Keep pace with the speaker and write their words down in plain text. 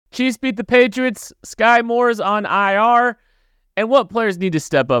Chiefs beat the Patriots. Sky Moore's on IR. And what players need to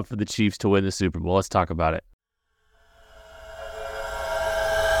step up for the Chiefs to win the Super Bowl? Let's talk about it.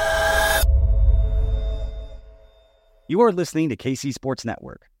 You are listening to KC Sports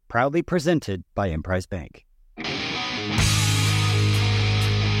Network, proudly presented by Emprise Bank.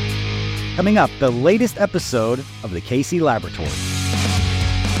 Coming up, the latest episode of the KC Laboratory.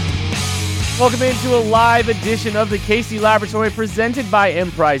 Welcome into a live edition of the KC Laboratory presented by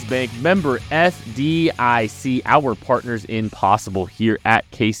Emprise Bank, member FDIC, our partners in Possible here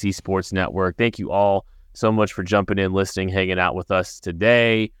at KC Sports Network. Thank you all so much for jumping in, listening, hanging out with us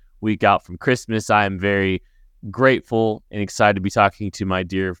today. Week out from Christmas. I am very grateful and excited to be talking to my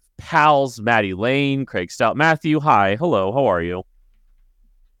dear pals, Maddie Lane, Craig Stout. Matthew, hi. Hello. How are you?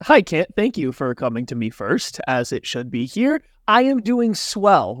 Hi, Kent. Thank you for coming to me first, as it should be here. I am doing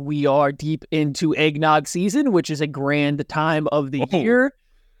swell. We are deep into eggnog season, which is a grand time of the year,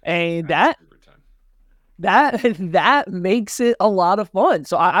 and that makes it a lot of fun.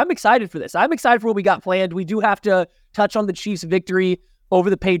 So I'm excited for this. I'm excited for what we got planned. We do have to touch on the Chiefs' victory over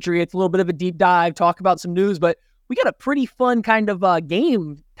the Patriots, a little bit of a deep dive, talk about some news, but we got a pretty fun kind of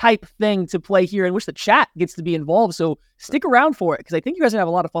game type thing to play here in which the chat gets to be involved. So stick around for it because I think you guys are going to have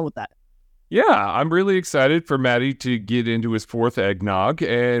a lot of fun with that. Yeah, I'm really excited for Matty to get into his fourth eggnog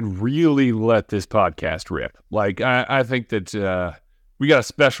and really let this podcast rip. Like, I think that we got a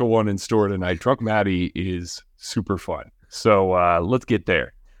special one in store tonight. Drunk Matty is super fun. So let's get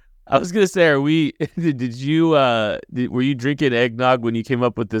there. I was going to say, were you drinking eggnog when you came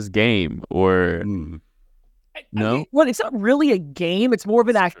up with this game or no? I mean, well, it's not really a game. It's more of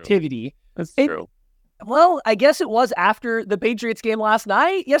an activity. That's true. Well, I guess it was after the Patriots game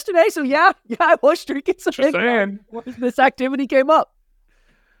yesterday. So yeah, I was drinking some eggnog when this activity came up.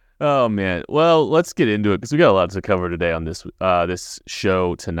 Oh man. Well, let's get into it because we got a lot to cover today on this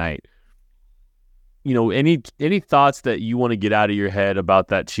show tonight. You know, any thoughts that you want to get out of your head about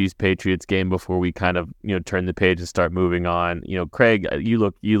that Chiefs Patriots game before we kind of, turn the page and start moving on? Craig, you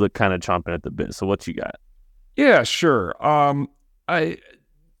look kind of chomping at the bit. So what you got? Yeah, sure. I'm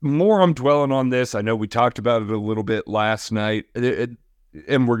dwelling on this. I know we talked about it a little bit last night, and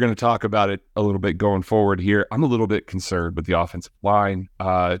we're going to talk about it a little bit going forward here. I'm a little bit concerned with the offensive line.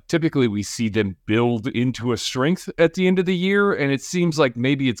 Typically, we see them build into a strength at the end of the year, and it seems like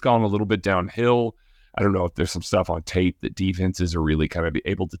maybe it's gone a little bit downhill. I don't know if there's some stuff on tape that defenses are really kind of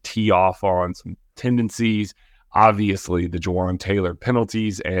able to tee off on, some tendencies. Obviously, the Jawaan Taylor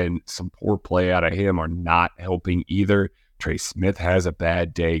penalties and some poor play out of him are not helping either. Trey Smith has a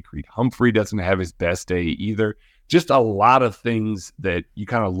bad day. Creed Humphrey doesn't have his best day either. Just a lot of things that you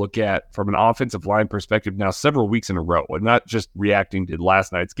kind of look at from an offensive line perspective now several weeks in a row, and not just reacting to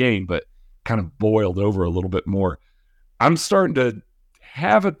last night's game, but kind of boiled over a little bit more. I'm starting to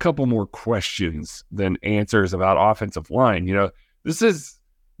have a couple more questions than answers about offensive line. This is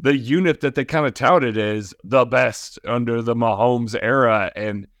the unit that they kind of touted as the best under the Mahomes era,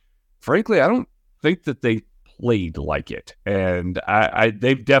 and frankly, I don't think that they played like it. And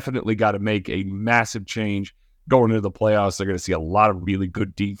they've definitely got to make a massive change going into the playoffs. They're going to see a lot of really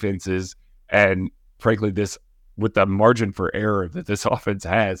good defenses. And frankly, this, with the margin for error that this offense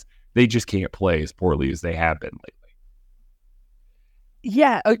has, they just can't play as poorly as they have been lately.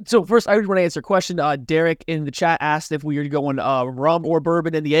 Yeah. So first, I want to answer a question. Derek in the chat asked if we are going rum or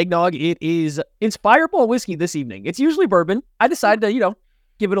bourbon in the eggnog. It's Fireball whiskey this evening. It's usually bourbon. I decided to,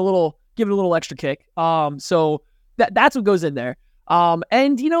 give it a little extra kick. So that's what goes in there.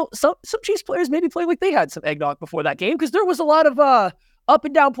 And some Chiefs players maybe play like they had some eggnog before that game because there was a lot of up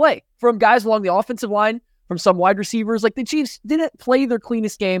and down play from guys along the offensive line, from some wide receivers. Like the Chiefs didn't play their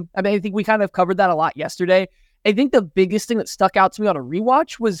cleanest game. I mean, I think we kind of covered that a lot yesterday. I think the biggest thing that stuck out to me on a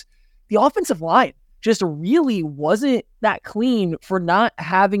rewatch was the offensive line just really wasn't that clean for not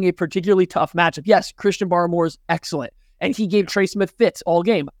having a particularly tough matchup. Yes, Christian Barmore is excellent, and he gave Trey Smith fits all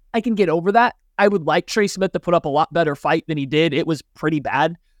game. I can get over that. I would like Trey Smith to put up a lot better fight than he did. It was pretty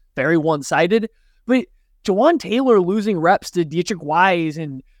bad, very one-sided. But Jawaan Taylor losing reps to Dietrich Wise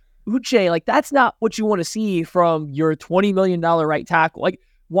and Uche, like that's not what you want to see from your $20 million right tackle. Like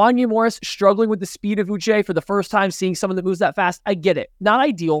Wanya Morris struggling with the speed of Uche for the first time, seeing someone that moves that fast. I get it. Not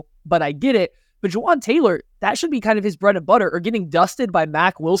ideal, but I get it. But Jawaan Taylor, that should be kind of his bread and butter, or getting dusted by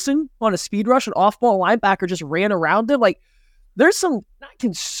Mac Wilson on a speed rush. An off-ball linebacker just ran around him. Like, there's some, not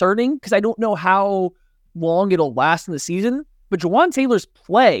concerning, because I don't know how long it'll last in the season, but Jawaan Taylor's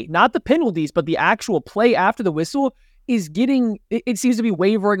play, not the penalties, but the actual play after the whistle, is getting, it seems to be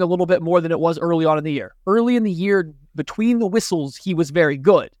wavering a little bit more than it was early on in the year. Early in the year, between the whistles, he was very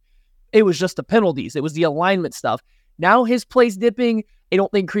good. It was just the penalties. It was the alignment stuff. Now his play's dipping. I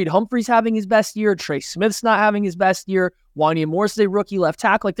don't think Creed Humphrey's having his best year. Trey Smith's not having his best year. Wanya Morris is a rookie left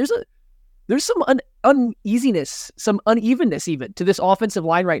tackle. Like there's some uneasiness, some unevenness even to this offensive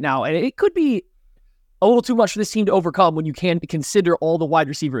line right now. And it could be a little too much for this team to overcome when you can consider all the wide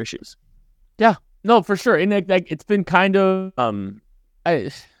receiver issues. Yeah, no, for sure. And it's been kind of,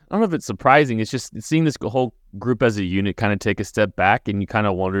 I don't know if it's surprising. It's just seeing this whole group as a unit kind of take a step back, and you kind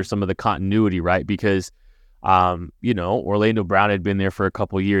of wonder some of the continuity, right? Because, Orlando Brown had been there for a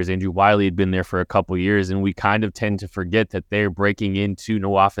couple of years. Andrew Wiley had been there for a couple of years, and we kind of tend to forget that they're breaking into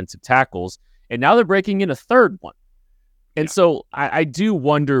no offensive tackles, and now they're breaking in a third one. And so I do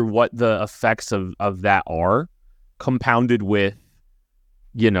wonder what the effects of that are, compounded with,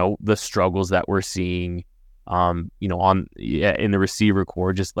 the struggles that we're seeing, in the receiver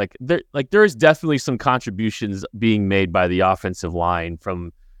core. Just there is definitely some contributions being made by the offensive line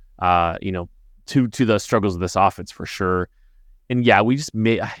from, to the struggles of this offense for sure. And yeah, we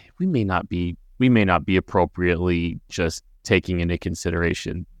may not be appropriately just taking into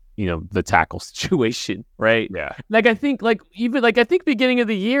consideration, the tackle situation, right? Yeah. I think beginning of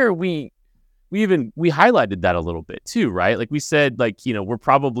the year, we highlighted that a little bit too, right? Like we said, we're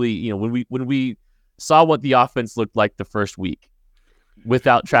probably, when we saw what the offense looked like the first week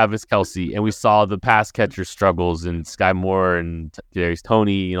without Travis Kelce, and we saw the pass catcher struggles and Sky Moore and Darius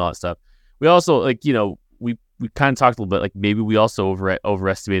Toney and all that stuff. We also we kind of talked a little bit, maybe we also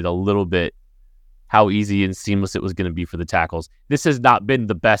overestimated a little bit how easy and seamless it was going to be for the tackles. This has not been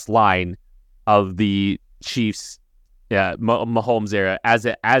the best line of the Chiefs, Mahomes era, as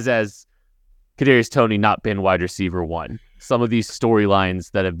Kadarius Toney not been wide receiver one. Some of these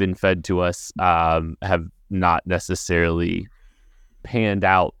storylines that have been fed to us have not necessarily panned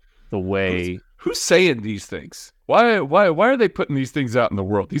out the way. Who's saying these things? Why are they putting these things out in the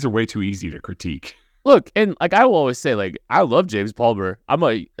world? These are way too easy to critique. Look, and I will always say, I love James Palmer. I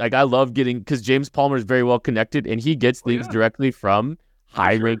love getting, because James Palmer is very well connected, and he gets things directly from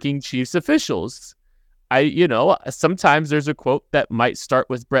high-ranking Chiefs officials. Sometimes there's a quote that might start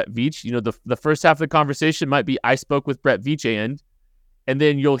with Brett Veach. The first half of the conversation might be, I spoke with Brett Veach, and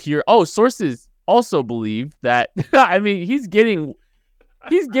then you'll hear, sources also believe that. I mean, he's getting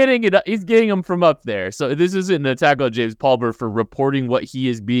them from up there. So this isn't an attack on James Palmer for reporting what he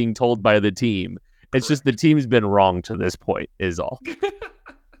is being told by the team. It's just the team's been wrong to this point, is all.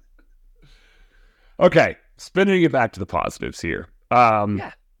 Okay, spinning it back to the positives here. On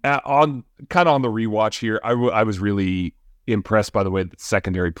the rewatch here, I was really impressed by the way that the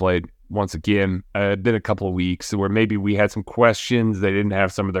secondary played once again. It's been a couple of weeks where maybe we had some questions. They didn't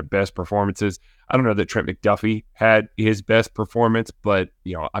have some of their best performances. I don't know that Trent McDuffie had his best performance, but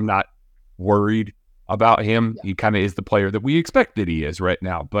I'm not worried about him. He kind of is the player that we expect that he is right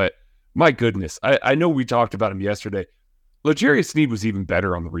now. But my goodness, I know we talked about him yesterday. L'Jarius Sneed was even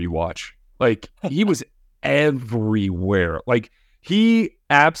better on the rewatch. He was everywhere. He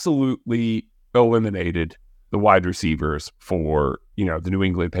absolutely eliminated the wide receivers for, the New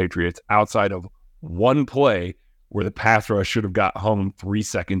England Patriots outside of one play where the pass rush should have got home 3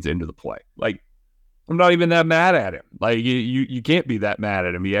 seconds into the play. I'm not even that mad at him. You can't be that mad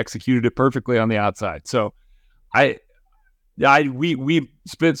at him. He executed it perfectly on the outside. So we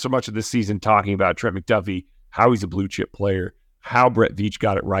spent so much of this season talking about Trent McDuffie, how he's a blue chip player, how Brett Veach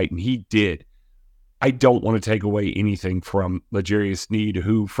got it right, and he did. I don't want to take away anything from L'Jarius Sneed,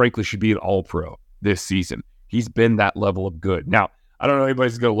 who frankly should be an all-pro this season. He's been that level of good. Now, I don't know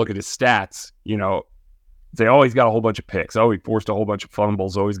anybody's going to look at his stats, They always got a whole bunch of picks. He forced a whole bunch of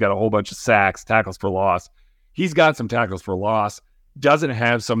fumbles. Always got a whole bunch of sacks, tackles for loss. He's got some tackles for loss. Doesn't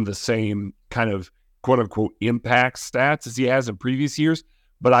have some of the same kind of quote-unquote impact stats as he has in previous years,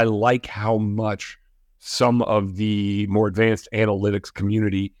 but I like how much some of the more advanced analytics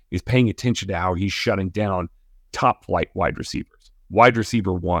community is paying attention to how he's shutting down top-flight wide receivers, wide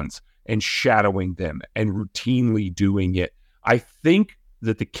receiver ones, and shadowing them and routinely doing it. I think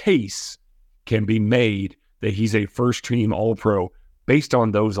that the case can be made that he's a first-team All-Pro based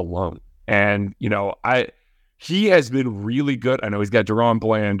on those alone. And, he has been really good. I know he's got Deron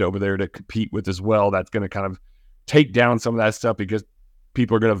Bland over there to compete with as well. That's going to kind of take down some of that stuff because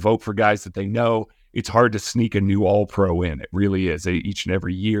people are going to vote for guys that they know. It's hard to sneak a new All-Pro in. It really is each and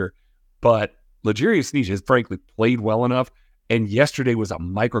every year. But L'Jarius Sneed has frankly played well enough, and yesterday was a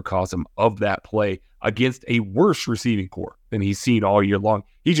microcosm of that play against a worse receiving core than he's seen all year long.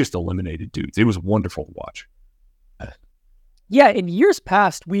 He just eliminated dudes. It was wonderful to watch. Yeah, in years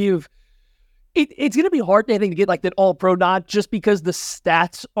past, it's going to be hard, I think, to get that all-pro nod just because the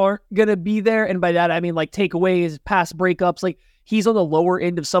stats aren't going to be there. And by that, I mean takeaways, pass breakups. he's on the lower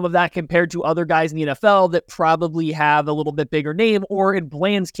end of some of that compared to other guys in the NFL that probably have a little bit bigger name, or in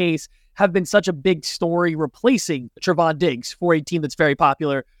Bland's case, have been such a big story replacing Trevon Diggs for a team that's very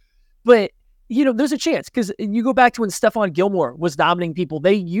popular. But, there's a chance, because you go back to when Stephon Gilmore was dominating people,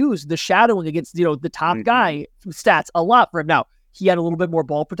 they used the shadowing against, the top guy stats a lot for him. Now, he had a little bit more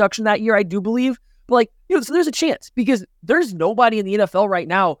ball production that year, I do believe. But, so there's a chance, because there's nobody in the NFL right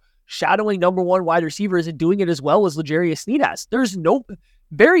now shadowing number one wide receivers and doing it as well as L'Jarius Sneed has. There's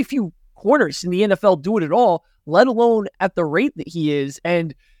very few corners in the NFL do it at all, let alone at the rate that he is.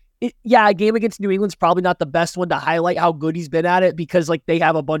 And a game against New England's probably not the best one to highlight how good he's been at it, because they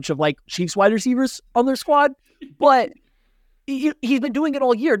have a bunch of Chiefs wide receivers on their squad, but he's been doing it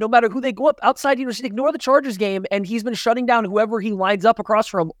all year, no matter who they go up outside. Ignore the Chargers game, and he's been shutting down whoever he lines up across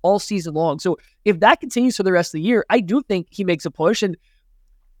from all season long. So if that continues for the rest of the year, I do think he makes a push. And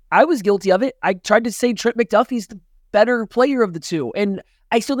I was guilty of it. I tried to say Trent McDuffie's the better player of the two, and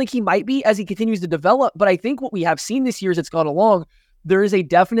I still think he might be as he continues to develop. But I think what we have seen this year as it's gone along, there is a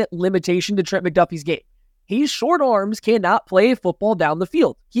definite limitation to Trent McDuffie's game. His short arms cannot play football down the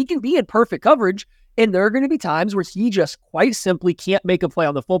field. He can be in perfect coverage, and there are going to be times where he just quite simply can't make a play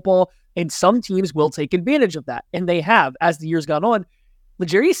on the football, and some teams will take advantage of that, and they have as the years gone on.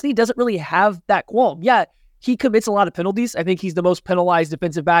 L'Jarius Sneed doesn't really have that qualm. Yeah, he commits a lot of penalties. I think he's the most penalized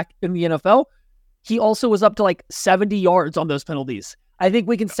defensive back in the NFL. He also was up to 70 yards on those penalties. I think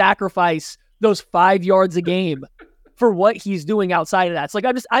we can sacrifice those 5 yards a game for what he's doing outside of that. So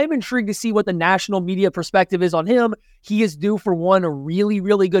I'm intrigued to see what the national media perspective is on him. He is due for a really,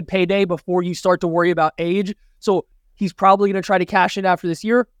 really good payday before you start to worry about age. So he's probably going to try to cash in after this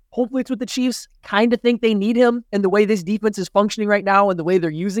year. Hopefully it's with the Chiefs. Kind of think they need him, and the way this defense is functioning right now and the way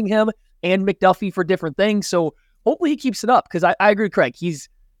they're using him and McDuffie for different things. So hopefully he keeps it up, because I agree with Craig. He's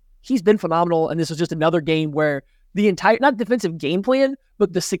been phenomenal, and this was just another game where the entire, not defensive game plan,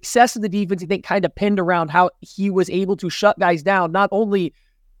 but the success of the defense, I think, kind of pinned around how he was able to shut guys down, not only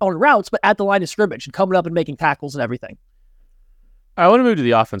on routes, but at the line of scrimmage and coming up and making tackles and everything. I want to move to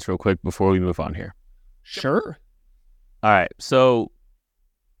the offense real quick before we move on here. Sure. All right. So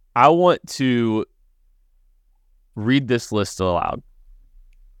I want to read this list aloud.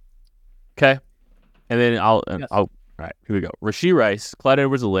 Okay. And then all right, here we go. Rashee Rice, Clyde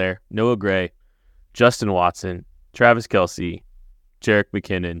Edwards-Helaire, Noah Gray, Justin Watson, Travis Kelce, Jerick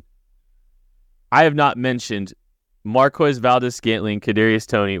McKinnon. I have not mentioned Marquez Valdes-Scantling, Kadarius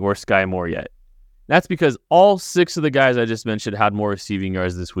Toney, or Sky Moore yet. That's because all 6 of the guys I just mentioned had more receiving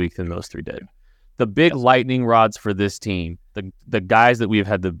yards this week than those 3 did. The big lightning rods for this team, the guys that we've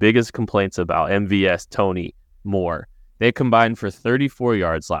had the biggest complaints about, MVS, Toney, Moore, they combined for 34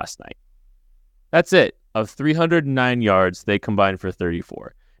 yards last night. That's it. Of 309 yards, they combined for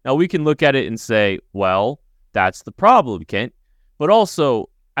 34. Now, we can look at it and say, well, that's the problem, Kent. But also,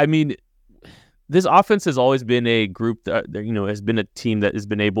 I mean, this offense has always been a group that, has been a team that has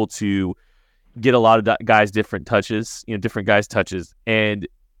been able to get a lot of guys different touches, different guys' touches. And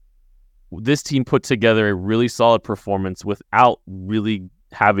this team put together a really solid performance without really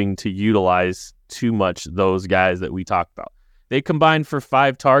having to utilize too much those guys that we talked about. They combined for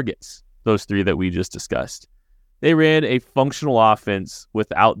 5 targets, those 3 that we just discussed. They ran a functional offense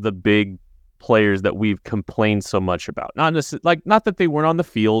without the big players that we've complained so much about. Not that they weren't on the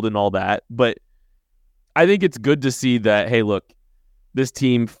field and all that, but I think it's good to see that, hey, look, this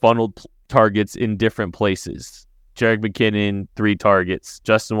team funneled targets in different places. Jerick McKinnon, 3 targets.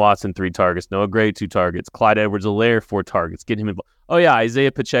 Justin Watson, 3 targets. Noah Gray, 2 targets. Clyde Edwards-Helaire, 4 targets. Get him involved. Oh, yeah,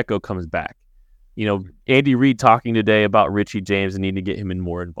 Isaiah Pacheco comes back. Andy Reid talking today about Richie James and needing to get him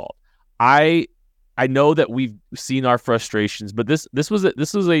more involved. I know that we've seen our frustrations, but this was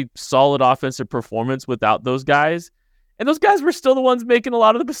a solid offensive performance without those guys. And those guys were still the ones making a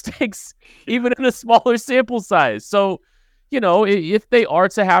lot of the mistakes, even in a smaller sample size. So, if they are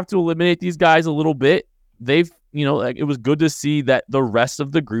to have to eliminate these guys a little bit, it was good to see that the rest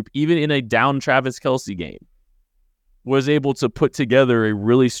of the group, even in a down Travis Kelce game, was able to put together a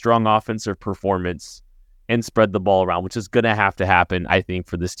really strong offensive performance and spread the ball around, which is going to have to happen, I think,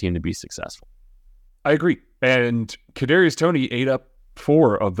 for this team to be successful. I agree. And Kadarius Toney ate up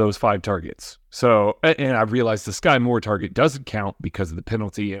 4 of those 5 targets. So, and I realized the Sky Moore target doesn't count because of the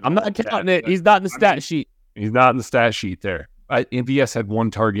penalty. I'm not counting it. He's not in the stat sheet. He's not in the stat sheet there. MVS had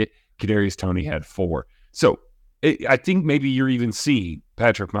 1 target. Kadarius Toney had 4. So I think maybe you're even seeing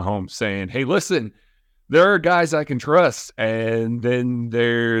Patrick Mahomes saying, hey, listen, there are guys I can trust. And then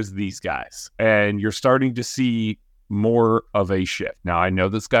there's these guys. And you're starting to see more of a shift. Now, I know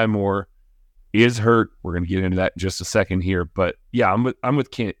that Sky Moore is hurt. We're going to get into that in just a second here. But yeah, I'm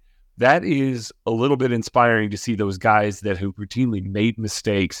with Kent. that is a little bit inspiring to see those guys that have routinely made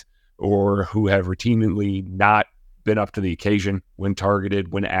mistakes or who have routinely not been up to the occasion when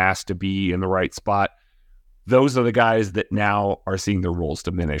targeted, when asked to be in the right spot. Those are the guys that now are seeing their roles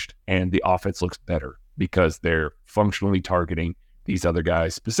diminished, and the offense looks better because they're functionally targeting these other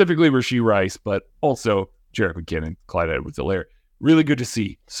guys, specifically Rashee Rice, but also Jerick McKinnon, Clyde Edwards-Helaire. Really good to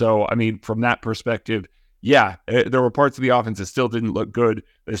see. So, I mean, from that perspective, yeah, there were parts of the offense that still didn't look good.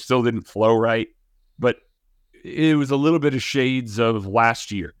 They still didn't flow right, but it was a little bit of shades of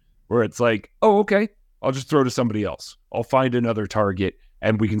last year where it's like, oh, okay, I'll just throw to somebody else. I'll find another target,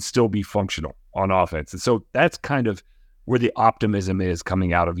 and we can still be functional on offense. And so that's kind of where the optimism is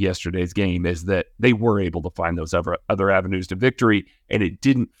coming out of yesterday's game, is that they were able to find those other avenues to victory, and it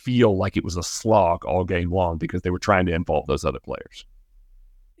didn't feel like it was a slog all game long because they were trying to involve those other players.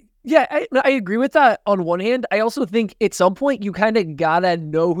 Yeah, I agree with that on one hand. I also think at some point you kind of got to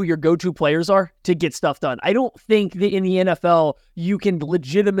know who your go-to players are to get stuff done. I don't think that in the NFL you can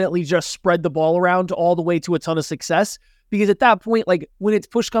legitimately just spread the ball around all the way to a ton of success, because at that point, like when it's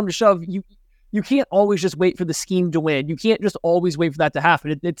push come to shove, you can't always just wait for the scheme to win. You can't just always wait for that to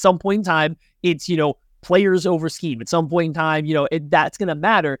happen. At some point in time, it's, players over scheme. At some point in time, that's going to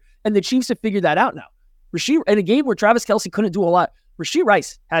matter. And the Chiefs have figured that out now. In a game where Travis Kelce couldn't do a lot, Rashee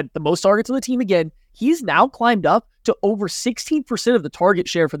Rice had the most targets on the team again. He's now climbed up to over 16% of the target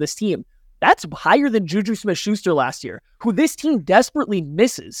share for this team. That's higher than Juju Smith-Schuster last year, who this team desperately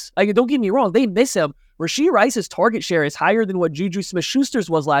misses. Like, don't get me wrong, they miss him. Rashee Rice's target share is higher than what Juju Smith-Schuster's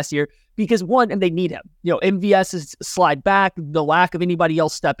was last year because, one, and they need him. MVS's slide back, the lack of anybody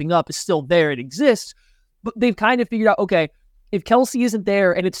else stepping up is still there. It exists. But they've kind of figured out, okay, if Kelce isn't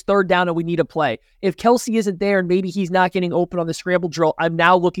there and it's third down and we need a play, if Kelce isn't there and maybe he's not getting open on the scramble drill, I'm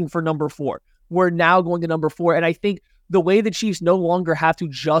now looking for number 4. We're now going to number 4. And I think the way the Chiefs no longer have to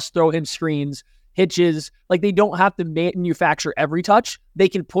just throw him screens, hitches, like they don't have to manufacture every touch. They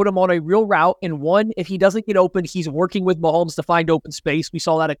can put him on a real route. And one, if he doesn't get open, he's working with Mahomes to find open space. We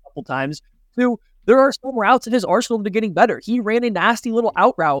saw that a couple times. 2, there are some routes in his arsenal that are getting better. He ran a nasty little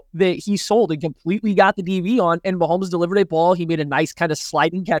out route that he sold and completely got the DV on, and Mahomes delivered a ball he made a nice kind of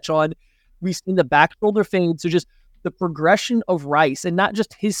sliding catch on. We've seen the back shoulder fade. So just the progression of Rice, and not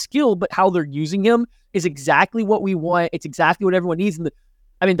just his skill, but how they're using him, is exactly what we want. It's exactly what everyone needs.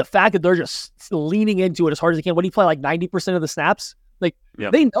 And the fact that they're just leaning into it as hard as they can. What do you play, like 90% of the snaps? Like,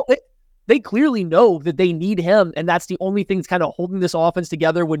 yep. They know it. They clearly know that they need him, and that's the only thing that's kind of holding this offense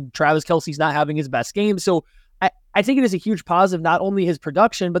together when Travis Kelce's not having his best game. So I think it is a huge positive, not only his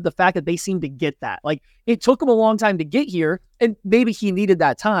production, but the fact that they seem to get that. Like, it took him a long time to get here, and maybe he needed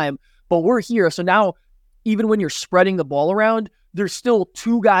that time, but we're here. So now, even when you're spreading the ball around, there's still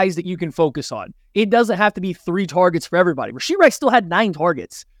 2 guys that you can focus on. It doesn't have to be 3 targets for everybody. Rashee Rice still had 9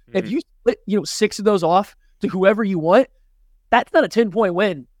 targets. Mm-hmm. If you split, 6 of those off to whoever you want, that's not a 10-point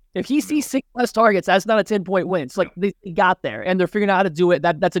win. If he sees 6 less targets, that's not a 10-point win. It's like they got there, and they're figuring out how to do it.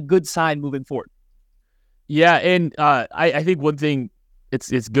 That's a good sign moving forward. Yeah, and I think one thing,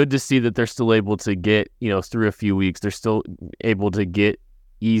 it's good to see that they're still able to get, through a few weeks, they're still able to get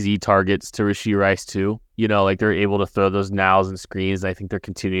easy targets to Rashee Rice too. Like they're able to throw those nows and screens. I think they're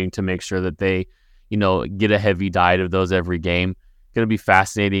continuing to make sure that they, get a heavy diet of those every game. Going to be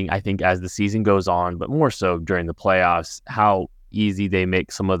fascinating, I think, as the season goes on, but more so during the playoffs, how easy they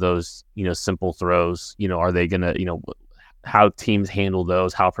make some of those, simple throws. Are they going to, how teams handle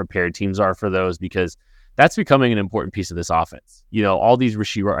those, how prepared teams are for those, because that's becoming an important piece of this offense. All these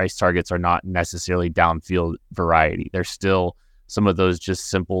Rashee Rice targets are not necessarily downfield variety. They're still some of those just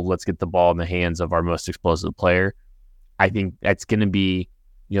simple, let's get the ball in the hands of our most explosive player. I think that's going to be,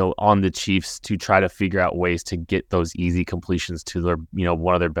 on the Chiefs to try to figure out ways to get those easy completions to their,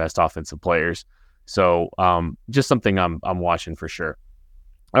 one of their best offensive players. So just something I'm watching for sure.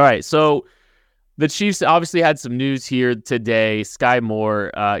 All right, so the Chiefs obviously had some news here today. Sky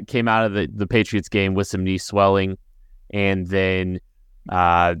Moore came out of the Patriots game with some knee swelling, and then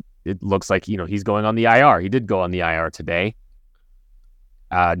it looks like he's going on the IR. He did go on the IR today.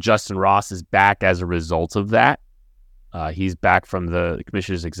 Justin Ross is back as a result of that. He's back from the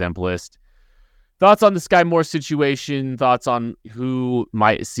commissioner's exempt list. Thoughts on the Sky Moore situation? Thoughts on who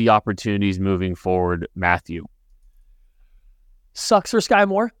might see opportunities moving forward, Matthew? Sucks for Sky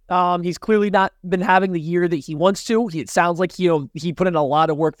Moore. He's clearly not been having the year that he wants to. It sounds like he put in a lot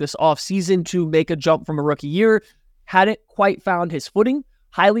of work this offseason to make a jump from a rookie year. Hadn't quite found his footing.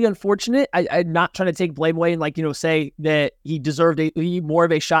 Highly unfortunate. I'm not trying to take blame away and say that he deserved more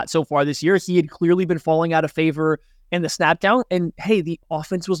of a shot so far this year. He had clearly been falling out of favor in the snap down, and hey, the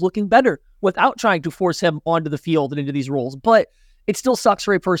offense was looking better without trying to force him onto the field and into these roles. But it still sucks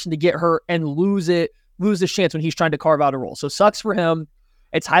for a person to get hurt and lose this chance when he's trying to carve out a role. So sucks for him.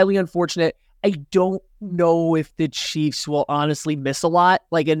 It's highly unfortunate. I don't know if the Chiefs will honestly miss a lot.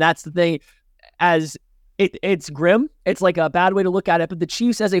 And that's the thing, as it's grim. It's like a bad way to look at it, but the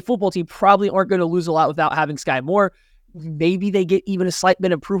Chiefs as a football team probably aren't going to lose a lot without having Sky Moore. Maybe they get even a slight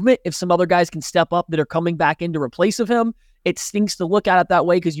bit of improvement if some other guys can step up that are coming back in to replace of him. It stinks to look at it that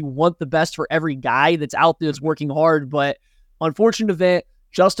way because you want the best for every guy that's out there that's working hard, but unfortunate event.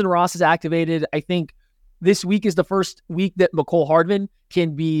 Justin Ross is activated. I think this week is the first week that Mecole Hardman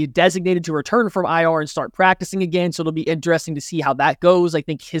can be designated to return from IR and start practicing again. So it'll be interesting to see how that goes. I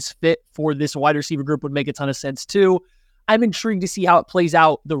think his fit for this wide receiver group would make a ton of sense too. I'm intrigued to see how it plays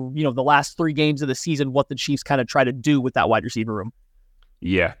out the last 3 games of the season, what the Chiefs kind of try to do with that wide receiver room.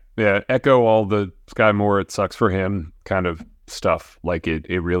 Yeah. Echo all the Sky Moore, it sucks for him kind of stuff.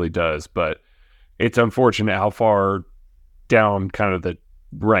 It really does. But it's unfortunate how far down kind of the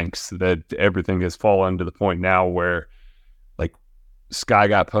ranks that everything has fallen to the point now where Sky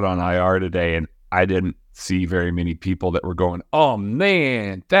got put on IR today, and I didn't see very many people that were going, oh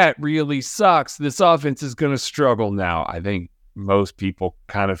man, that really sucks. This offense is going to struggle now. I think most people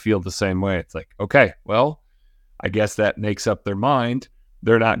kind of feel the same way. It's okay, well, I guess that makes up their mind.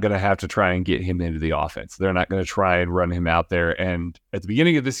 They're not going to have to try and get him into the offense. They're not going to try and run him out there. And at the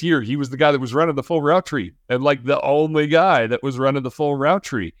beginning of this year, he was the guy that was running the full route tree and the only guy that was running the full route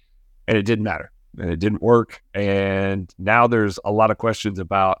tree. And it didn't matter. And it didn't work. And now there's a lot of questions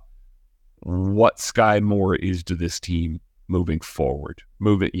about what Sky Moore is to this team moving forward.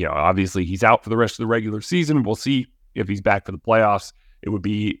 Obviously he's out for the rest of the regular season. We'll see if he's back for the playoffs. It would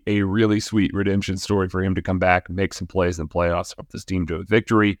be a really sweet redemption story for him to come back, make some plays in the playoffs, help this team to a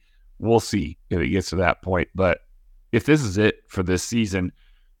victory. We'll see if it gets to that point. But if this is it for this season,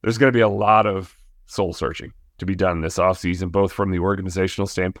 there's going to be a lot of soul searching to be done this offseason, both from the organizational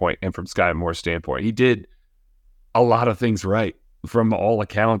standpoint and from Sky Moore's standpoint. He did a lot of things right from all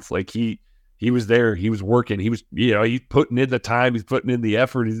accounts. He was there, he was working, he was, he's putting in the time, he's putting in the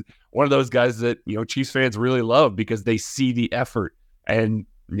effort. He's one of those guys that, Chiefs fans really love because they see the effort. And,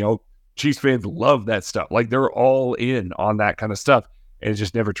 Chiefs fans love that stuff. They're all in on that kind of stuff. And it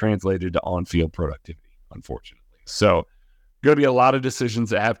just never translated to on-field productivity, unfortunately. So, going to be a lot of decisions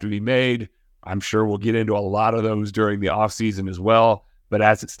that have to be made. I'm sure we'll get into a lot of those during the offseason as well. But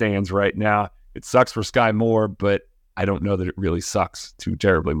as it stands right now, it sucks for Sky Moore, but I don't know that it really sucks too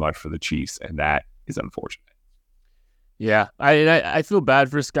terribly much for the Chiefs, and that is unfortunate. Yeah, I feel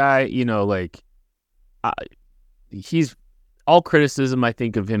bad for Sky. He's all criticism I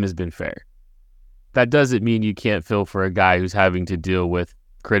think of him has been fair. That doesn't mean you can't feel for a guy who's having to deal with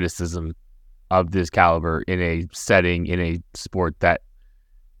criticism of this caliber in a setting, in a sport that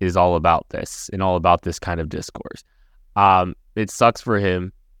is all about this and all about this kind of discourse. It sucks for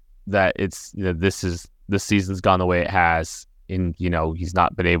him that it's this season's gone the way it has, and he's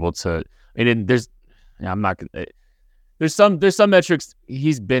not been able to. And there's some metrics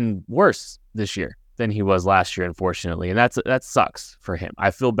he's been worse this year than he was last year, unfortunately, and that sucks for him.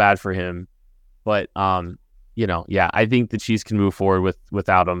 I feel bad for him, but I think the Chiefs can move forward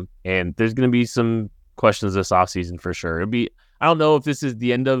without him, and there's going to be some questions this offseason for sure. I don't know if this is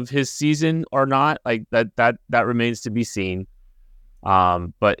the end of his season or not. That remains to be seen.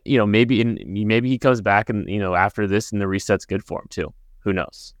 But maybe he comes back and after this and the reset's good for him too. Who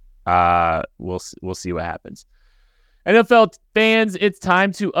knows? We'll see what happens. NFL fans, it's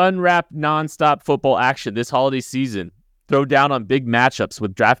time to unwrap nonstop football action this holiday season. Throw down on big matchups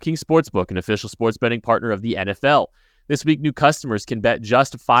with DraftKings Sportsbook, an official sports betting partner of the NFL. This week, new customers can bet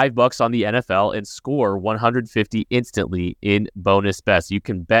just $5 on the NFL and score $150 instantly in bonus bets. You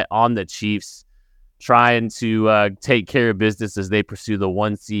can bet on the Chiefs trying to take care of business as they pursue the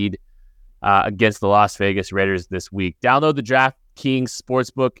 1 seed against the Las Vegas Raiders this week. Download the DraftKings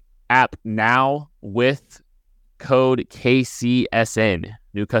Sportsbook app now with code KCSN.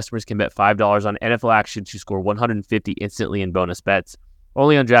 New customers can bet $5 on NFL action to score $150 instantly in bonus bets.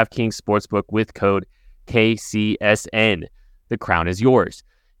 Only on DraftKings Sportsbook with code KCSN. The crown is yours.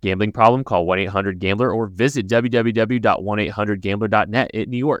 Gambling problem? Call 1-800-GAMBLER or visit www.1800gambler.net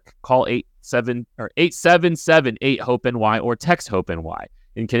in New York. Call 877-8-HOPE-NY or text HOPE-NY.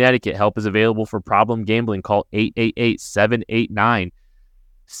 In Connecticut, help is available for problem gambling. Call 888-789-7777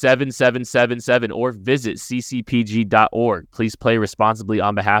 or visit ccpg.org. Please play responsibly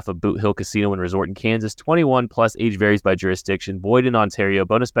on behalf of Boot Hill Casino and Resort in Kansas. 21 plus, age varies by jurisdiction. Void in Ontario.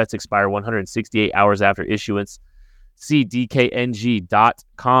 Bonus bets expire 168 hours after issuance. See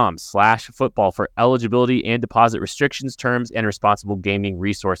dkng.com/football for eligibility and deposit restrictions, terms, and responsible gaming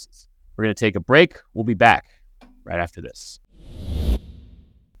resources. We're going to take a break. We'll be back right after this.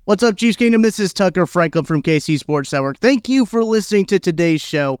 What's up, Chiefs Kingdom? This is Tucker Franklin from KC Sports Network. Thank you for listening to today's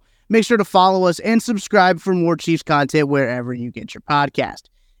show. Make sure to follow us and subscribe for more Chiefs content wherever you get your podcast.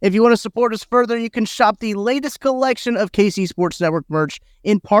 If you want to support us further, you can shop the latest collection of KC Sports Network merch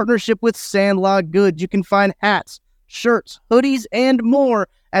in partnership with Sandlot Goods. You can find hats, shirts, hoodies, and more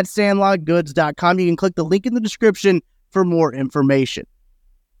at sandlotgoods.com. You can click the link in the description for more information.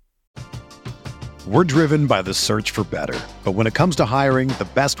 We're driven by the search for better. But when it comes to hiring, the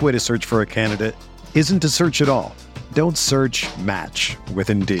best way to search for a candidate isn't to search at all. Don't search, match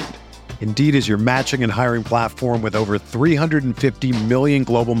with Indeed. Indeed is your matching and hiring platform with over 350 million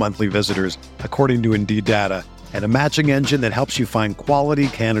global monthly visitors, according to Indeed data, and a matching engine that helps you find quality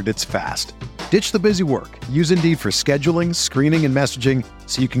candidates fast. Ditch the busy work. Use Indeed for scheduling, screening, and messaging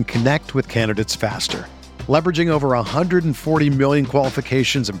so you can connect with candidates faster. Leveraging over 140 million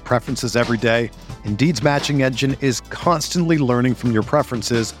qualifications and preferences every day, Indeed's matching engine is constantly learning from your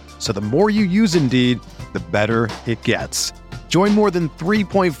preferences, so the more you use Indeed, the better it gets. Join more than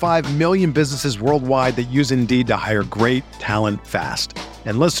 3.5 million businesses worldwide that use Indeed to hire great talent fast.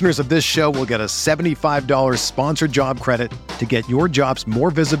 And listeners of this show will get a $75 sponsored job credit to get your jobs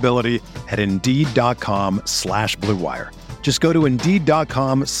more visibility at Indeed.com/Blue Wire. Just go to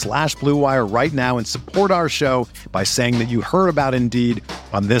Indeed.com/Blue Wire right now and support our show by saying that you heard about Indeed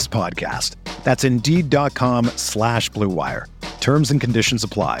on this podcast. That's Indeed.com/Blue Wire. Terms and conditions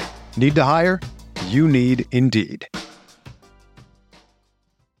apply. Need to hire? You need Indeed.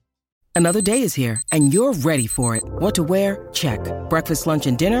 Another day is here, and you're ready for it. What to wear? Check. Breakfast, lunch,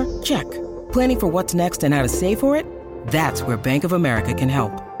 and dinner? Check. Planning for what's next and how to save for it? That's where Bank of America can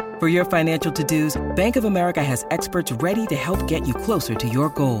help. For your financial to-dos, Bank of America has experts ready to help get you closer to your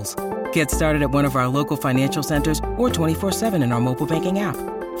goals. Get started at one of our local financial centers or 24/7 in our mobile banking app.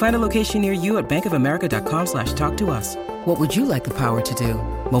 Find a location near you at bankofamerica.com/talktous. What would you like the power to do?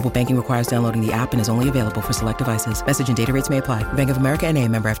 Mobile banking requires downloading the app and is only available for select devices. Message and data rates may apply. Bank of America N.A.,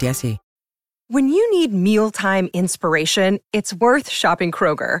 member FDIC. When you need mealtime inspiration, it's worth shopping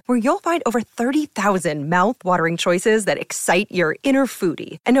Kroger, where you'll find over 30,000 mouth-watering choices that excite your inner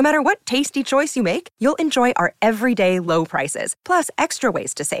foodie. And no matter what tasty choice you make, you'll enjoy our everyday low prices, plus extra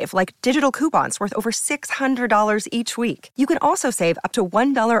ways to save, like digital coupons worth over $600 each week. You can also save up to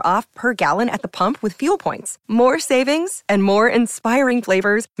 $1 off per gallon at the pump with fuel points. More savings and more inspiring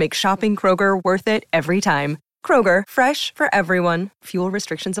flavors make shopping Kroger worth it every time. Kroger, fresh for everyone. Fuel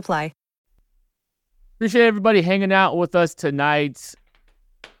restrictions apply. Appreciate everybody hanging out with us tonight.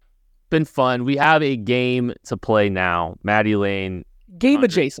 Been fun. We have a game to play now. Maddie Lane. Game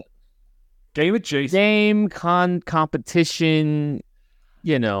adjacent. Game competition,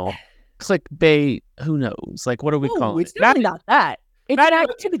 clickbait. Who knows? Like, what are we calling It's definitely not that. It's an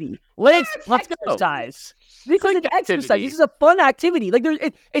activity. Let's go. Exercise. This is an exercise. This is a fun activity. Like,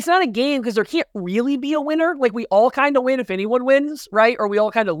 it's not a game because there can't really be a winner. Like, we all kind of win if anyone wins, right? Or we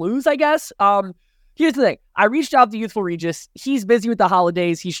all kind of lose, I guess. Here's the thing. I reached out to Youthful Regis. He's busy with the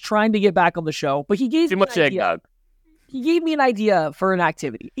holidays. He's trying to get back on the show, but he gave me an idea. He gave me an idea for an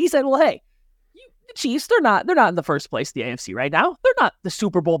activity. He said, well, hey, the Chiefs, they're not in the first place in the AFC right now. They're not the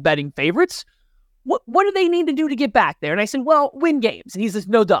Super Bowl betting favorites. What do they need to do to get back there? And I said, well, win games. And he says,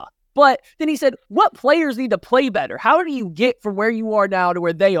 no duh. But then he said, what players need to play better? How do you get from where you are now to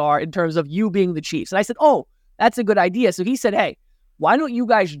where they are in terms of you being the Chiefs? And I said, oh, that's a good idea. So he said, hey, why don't you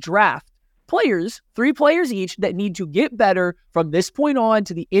guys draft players, 3 players each, that need to get better from this point on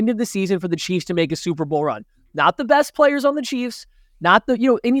to the end of the season for the Chiefs to make a Super Bowl run. Not the best players on the Chiefs, not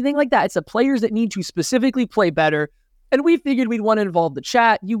anything like that. It's the players that need to specifically play better. And we figured we'd want to involve the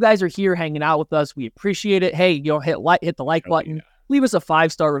chat. You guys are here hanging out with us. We appreciate it. Hey, hit the like button. Yeah. Leave us a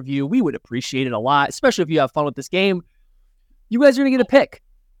 5-star review. We would appreciate it a lot, especially if you have fun with this game. You guys are going to get a pick.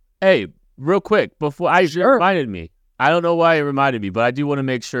 Hey, real quick, before reminded me. I don't know why it reminded me, but I do want to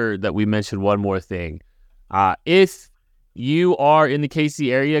make sure that we mention one more thing. If you are in the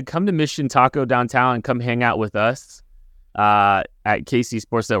KC area, come to Mission Taco downtown and come hang out with us at KC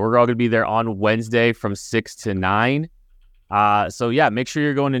Sports Network. We're all going to be there on Wednesday from 6 to 9. So, yeah, make sure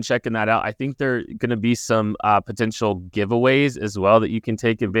you're going and checking that out. I think there are going to be some potential giveaways as well that you can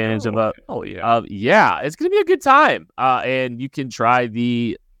take advantage of. Yeah, it's going to be a good time. And you can try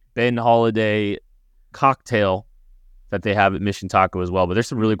the Ben Holiday cocktail that they have at Mission Taco as well. But there's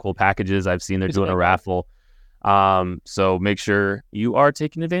some really cool packages. I've seen they're doing a raffle. So make sure you are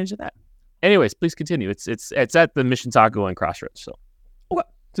taking advantage of that. Anyways, please continue. It's at the Mission Taco and Crossroads.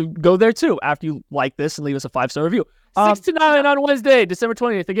 So go there too after you like this and leave us a 5-star review. 6 to 9 on Wednesday, December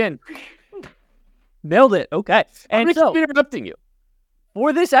 20th. Again, nailed it. Okay. And so, interrupting you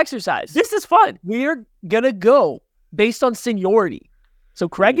for this exercise. This is fun. We're gonna go based on seniority. So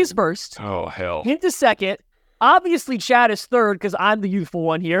Craig is first. Oh, hell. Hint is second. Obviously, Chad is third because I'm the youthful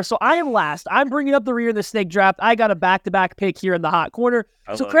one here. So I am last. I'm bringing up the rear in the snake draft. I got a back-to-back pick here in the hot corner.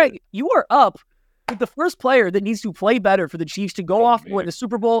 So Craig, you are up with the first player that needs to play better for the Chiefs to go off and win the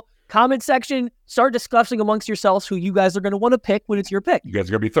Super Bowl. Comment section, start discussing amongst yourselves who you guys are going to want to pick when it's your pick. You guys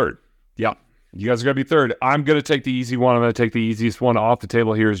are going to be third. Yeah. You guys are going to be third. I'm going to take the easy one. I'm going to take the easiest one off the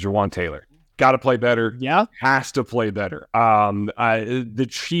table here is Jawaan Taylor. Got to play better. Yeah. Has to play better. The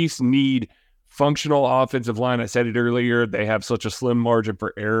Chiefs need functional offensive line. I said it earlier. They have such a slim margin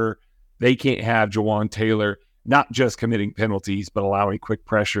for error. They can't have Jawaan Taylor not just committing penalties, but allowing quick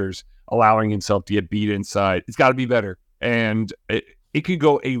pressures, allowing himself to get beat inside. It's got to be better. And it could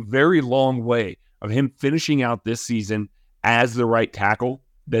go a very long way of him finishing out this season as the right tackle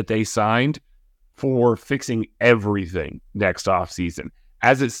that they signed for fixing everything next offseason.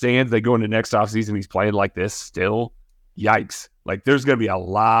 As it stands, they go into next offseason, he's playing like this still. Yikes. Like, there's going to be a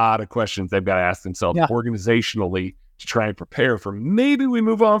lot of questions they've got to ask themselves organizationally to try and prepare for maybe we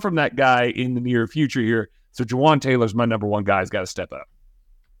move on from that guy in the near future here. So Jawaan Taylor's my number one guy. He's got to step up.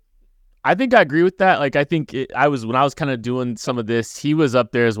 I think I agree with that. Like, I think when I was kind of doing some of this, he was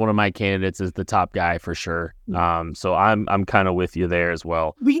up there as one of my candidates as the top guy for sure. So I'm kind of with you there as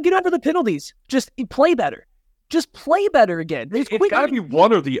well. We can get over the penalties. Just play better. Just play better again. It's got to be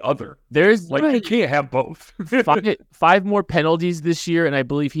one or the other. There's you can't have both. five more penalties this year, and I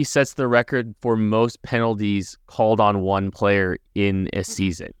believe he sets the record for most penalties called on one player in a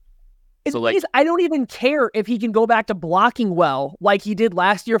season. So I don't even care if he can go back to blocking well like he did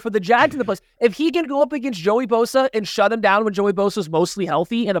last year for the Jags in the playoffs. If he can go up against Joey Bosa and shut him down when Joey Bosa was mostly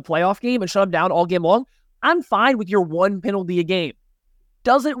healthy in a playoff game and shut him down all game long, I'm fine with your one penalty a game.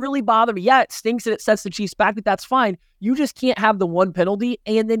 Doesn't really bother me. Yeah, it stinks and it sets the Chiefs back, but that's fine. You just can't have the one penalty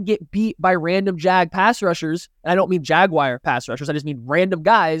and then get beat by random Jag pass rushers. And I don't mean Jaguar pass rushers. I just mean random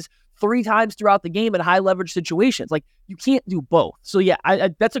guys 3 times throughout the game in high leverage situations. Like, you can't do both. So yeah,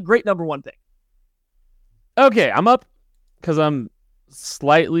 that's a great number one thing. Okay, I'm up because I'm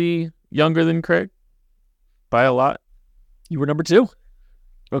slightly younger than Craig by a lot. You were number 2.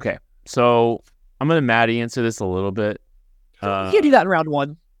 Okay, so I'm going to Maddie answer this a little bit. You can't do that in round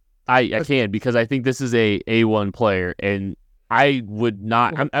 1. I can, because I think this is a A1 player, and I would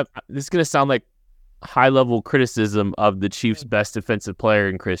not. This is going to sound like high-level criticism of the Chiefs' best defensive player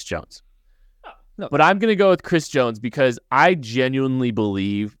in Chris Jones. No. But I'm going to go with Chris Jones because I genuinely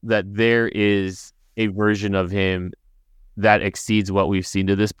believe that there is a version of him that exceeds what we've seen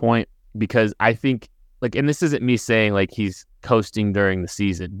to this point. Because I think, like, and this isn't me saying like he's coasting during the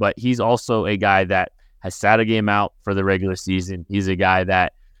season, but he's also a guy that has sat a game out for the regular season. He's a guy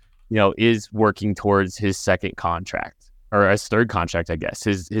that, is working towards his second contract, or his third contract, I guess,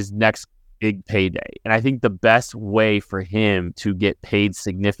 his next big payday. And I think the best way for him to get paid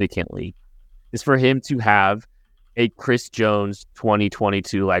significantly is for him to have a Chris Jones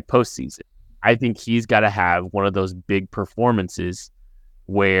 2022 like postseason. I think he's got to have one of those big performances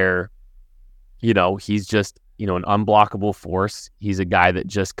where, he's just, an unblockable force. He's a guy that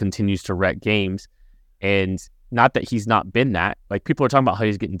just continues to wreck games. And not that he's not been that. Like, people are talking about how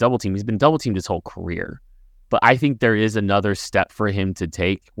he's getting double teamed. He's been double teamed his whole career. But I think there is another step for him to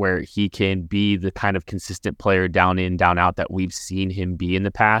take where he can be the kind of consistent player down in, down out that we've seen him be in the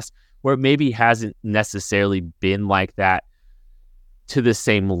past, where it maybe hasn't necessarily been like that to the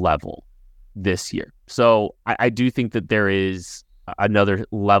same level this year. So I do think that there is another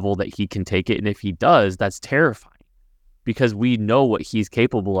level that he can take it. And if he does, that's terrifying because we know what he's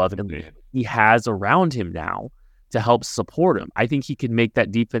capable of and he has around him now to help support him. I think he can make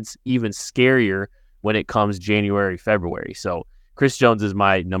that defense even scarier when it comes January, February. So Chris Jones is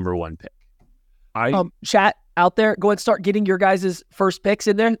my number one pick. Chat out there, go ahead and start getting your guys' first picks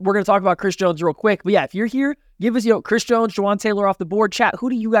in there. We're going to talk about Chris Jones real quick. But yeah, if you're here, give us, Chris Jones, Jawaan Taylor off the board. Chat, who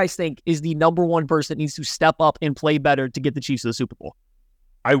do you guys think is the number one person that needs to step up and play better to get the Chiefs to the Super Bowl?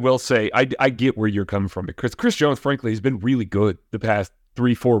 I will say, I get where you're coming from. Because Chris Jones, frankly, has been really good the past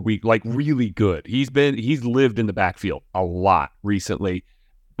 3-4 weeks, like really good. He's lived in the backfield a lot recently.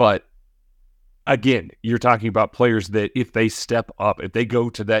 But again, you're talking about players that if they step up, if they go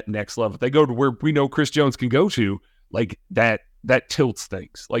to that next level, if they go to where we know Chris Jones can go to, like that tilts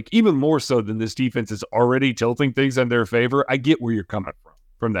things. Like even more so than this defense is already tilting things in their favor. I get where you're coming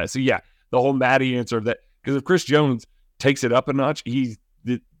from that. So yeah, the whole Matty answer of that, because if Chris Jones takes it up a notch, he's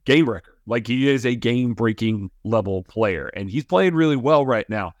the game wrecker. Like he is a game-breaking level player, and he's playing really well right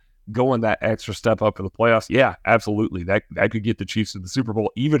now. Going that extra step up in the playoffs, yeah, absolutely. That could get the Chiefs to the Super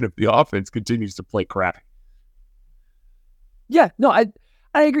Bowl, even if the offense continues to play crappy. Yeah, no, I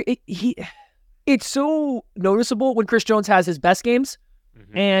agree. It's so noticeable when Chris Jones has his best games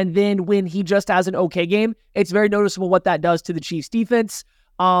And then when he just has an okay game, it's very noticeable what that does to the Chiefs defense.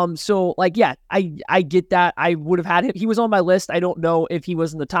 So like, yeah, I get that. I would have had him. He was on my list. I don't know if he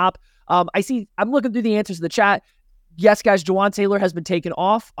was in the top. I'm looking through the answers to the chat. Yes, guys, Jawan Taylor has been taken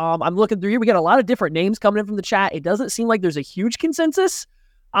off. I'm looking through here. We got a lot of different names coming in from the chat. It doesn't seem like there's a huge consensus.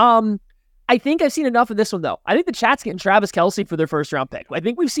 I think I've seen enough of this one, though. I think the chat's getting Travis Kelce for their first-round pick. I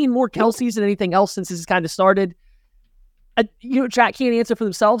think we've seen more Kelce's than anything else since this has kind of started. Chat can't answer for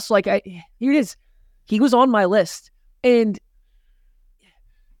themselves. So, here it is. He was on my list. And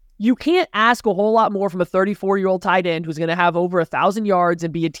you can't ask a whole lot more from a 34-year-old tight end who's going to have over 1,000 yards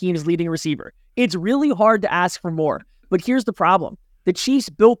and be a team's leading receiver. It's really hard to ask for more. But here's the problem. The Chiefs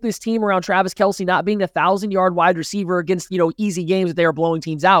built this team around Travis Kelce not being a 1,000-yard wide receiver against, easy games that they are blowing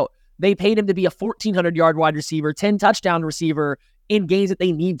teams out. They paid him to be a 1,400-yard wide receiver, 10-touchdown receiver in games that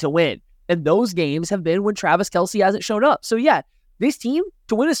they need to win. And those games have been when Travis Kelce hasn't shown up. So, yeah, this team,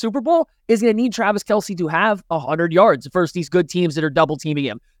 to win a Super Bowl, is going to need Travis Kelce to have 100 yards versus these good teams that are double-teaming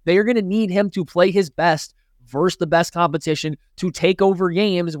him. They are going to need him to play his best versus the best competition to take over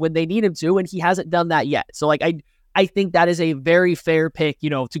games when they need him to, and he hasn't done that yet. So, I think that is a very fair pick,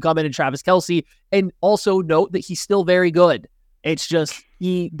 to come in and Travis Kelce. And also note that he's still very good. It's just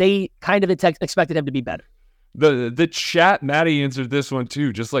they kind of expected him to be better. The chat, Matty answered this one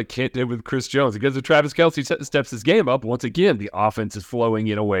too, just like Kent did with Chris Jones. Because if Travis Kelce steps his game up, once again, the offense is flowing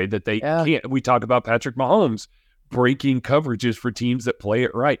in a way that they can't. We talk about Patrick Mahomes breaking coverages for teams that play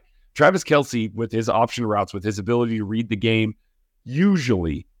it right. Travis Kelce, with his option routes, with his ability to read the game,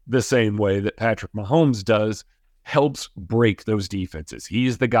 usually the same way that Patrick Mahomes does, helps break those defenses.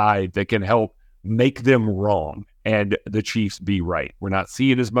 He's the guy that can help make them wrong and the Chiefs be right. We're not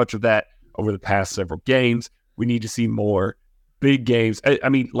seeing as much of that over the past several games. We need to see more big games.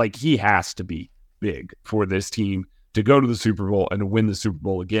 He has to be big for this team to go to the Super Bowl and to win the Super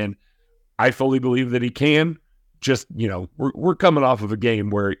Bowl again. I fully believe that he can. Just, we're coming off of a game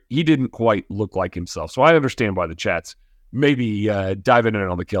where he didn't quite look like himself. So I understand why the chat's maybe diving in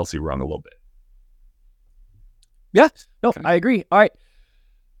on the Kelce run a little bit. Yeah, no, I agree. All right.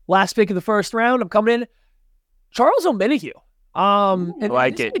 Last pick of the first round. I'm coming in. Charles Omenihu. And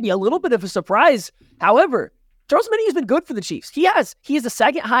this may be a little bit of a surprise. However, Charles Omenihu's been good for the Chiefs. He is the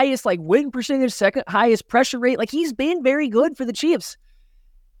second highest win percentage, second highest pressure rate. He's been very good for the Chiefs.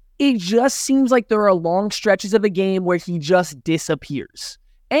 It just seems like there are long stretches of a game where he just disappears.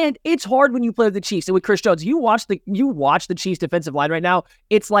 And it's hard when you play with the Chiefs. And with Chris Jones, you watch the Chiefs defensive line right now.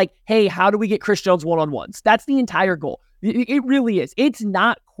 It's like, hey, how do we get Chris Jones one-on-ones? That's the entire goal. It really is. It's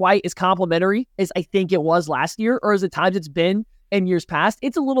not quite as complimentary as I think it was last year or as the times it's been in years past.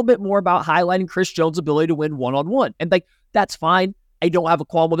 It's a little bit more about highlighting Chris Jones' ability to win one-on-one. And that's fine. I don't have a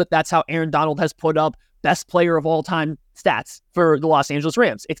qualm with it. That's how Aaron Donald has put up best player of all time stats for the Los Angeles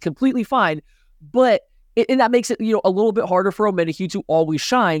Rams. It's completely fine. But and that makes it, a little bit harder for Omenihu to always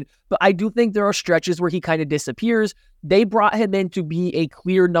shine. But I do think there are stretches where he kind of disappears. They brought him in to be a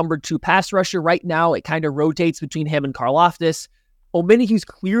clear number 2 pass rusher. Right now, it kind of rotates between him and Karlaftis. Omenihu's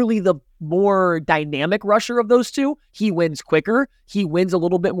clearly the more dynamic rusher of those two. He wins quicker. He wins a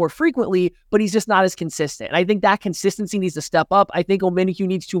little bit more frequently, but he's just not as consistent. And I think that consistency needs to step up. I think Omenihu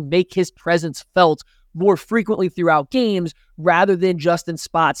needs to make his presence felt more frequently throughout games rather than just in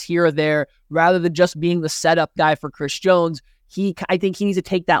spots here or there, rather than just being the setup guy for Chris Jones. I think he needs to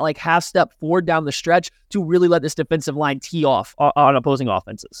take that half step forward down the stretch to really let this defensive line tee off on opposing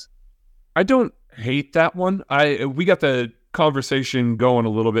offenses. I don't hate that one. We got the conversation going a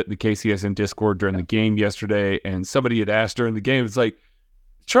little bit in the KCSN Discord during the game yesterday, and somebody had asked during the game, it's like,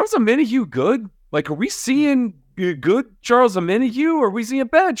 Charles Omenihu good? Are we seeing good Charles Omenihu or are we seeing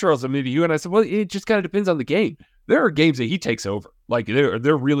bad Charles Omenihu? And I said, well, it just kind of depends on the game. There are games that he takes over.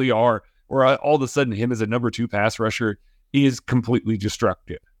 There really are, where all of a sudden him as a number 2 pass rusher is completely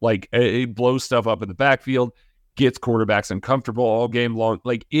destructive. It blows stuff up in the backfield, gets quarterbacks uncomfortable all game long.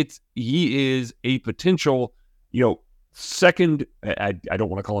 He is a potential, second, I don't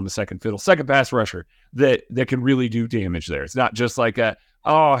want to call him a second fiddle, second pass rusher that can really do damage there. It's not just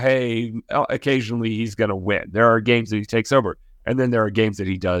occasionally he's going to win. There are games that he takes over, and then there are games that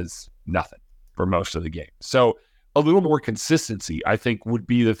he does nothing for most of the game. So a little more consistency, I think, would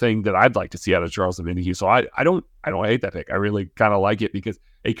be the thing that I'd like to see out of Charles Omenihu. So I don't hate that pick. I really kind of like it because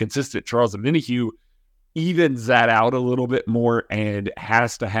a consistent Charles Omenihu evens that out a little bit more and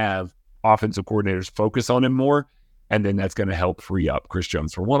has to have offensive coordinators focus on him more. And then that's going to help free up Chris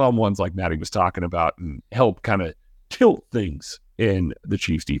Jones for one-on-ones like Matty was talking about and help kind of tilt things in the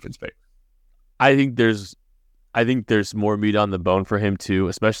Chiefs defense favor. I think there's I think there's more meat on the bone for him too,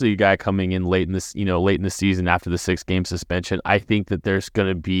 especially a guy coming in late in this, late in the season after the 6-game suspension. I think that there's going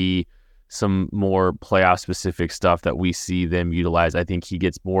to be some more playoff specific stuff that we see them utilize. I think he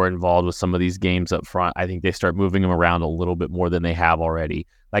gets more involved with some of these games up front. I think they start moving him around a little bit more than they have already.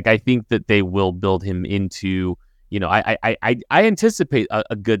 Like, I think that they will build him into, I anticipate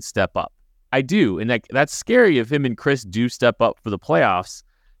a good step up. I do. And that's scary if him and Chris do step up for the playoffs.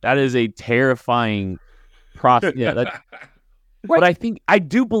 That is a terrifying process. Yeah, but I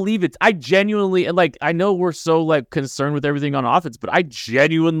do believe I genuinely, and I know we're so concerned with everything on offense, but I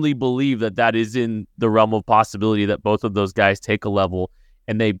genuinely believe that is in the realm of possibility that both of those guys take a level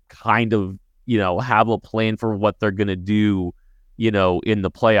and they kind of, have a plan for what they're going to do, in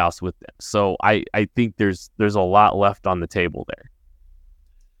the playoffs with them. So I think there's a lot left on the table there.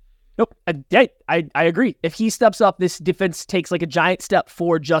 Nope. I agree. If he steps up, this defense takes a giant step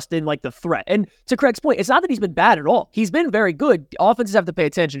forward just in the threat. And to Craig's point, it's not that he's been bad at all. He's been very good. Offenses have to pay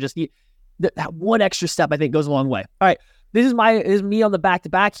attention. Just that one extra step, I think, goes a long way. All right. This is me on the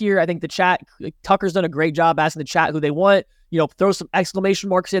back-to-back here. I think the chat, Tucker's done a great job asking the chat who they want. Throw some exclamation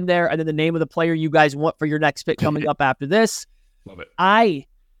marks in there and then the name of the player you guys want for your next pick coming up after this. Love it. I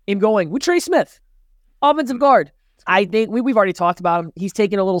am going with Trey Smith, offensive guard. I think we've already talked about him. He's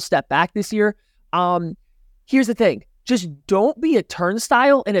taken a little step back this year. Here's the thing. Just don't be a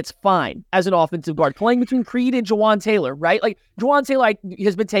turnstile, and it's fine as an offensive guard. Playing between Creed and Jawan Taylor, right? Jawan Taylor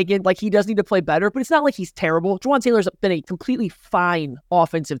has been taken, he does need to play better, but it's not like he's terrible. Jawan Taylor's been a completely fine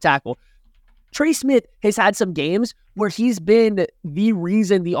offensive tackle. Trey Smith has had some games where he's been the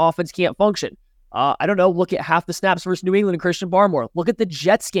reason the offense can't function. I don't know, look at half the snaps versus New England and Christian Barmore. Look at the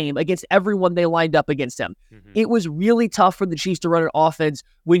Jets game against everyone they lined up against him. Mm-hmm. It was really tough for the Chiefs to run an offense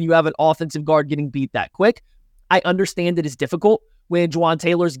when you have an offensive guard getting beat that quick. I understand it is difficult when Jawan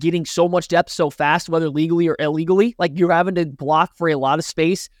Taylor's getting so much depth so fast, whether legally or illegally. You're having to block for a lot of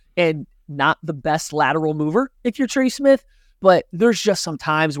space and not the best lateral mover if you're Trey Smith. But there's just some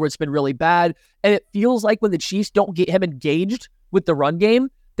times where it's been really bad. And it feels like when the Chiefs don't get him engaged with the run game,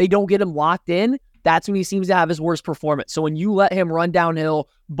 they don't get him locked in, that's when he seems to have his worst performance. So when you let him run downhill,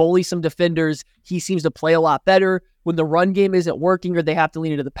 bully some defenders, he seems to play a lot better. When the run game isn't working or they have to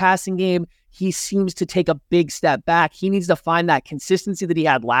lean into the passing game, he seems to take a big step back. He needs to find that consistency that he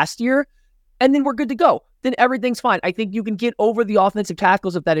had last year, and then we're good to go. Then everything's fine. I think you can get over the offensive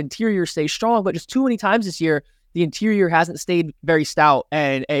tackles if that interior stays strong, but just too many times this year, the interior hasn't stayed very stout,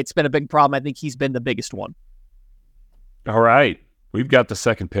 and it's been a big problem. I think he's been the biggest one. All right. We've got the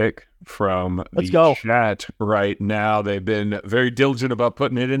second pick from the chat right now. They've been very diligent about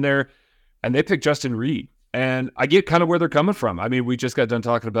putting it in there, and they picked Justin Reid. And I get kind of where they're coming from. I mean, we just got done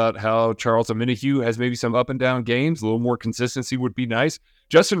talking about how Charles Omenihu has maybe some up and down games. A little more consistency would be nice.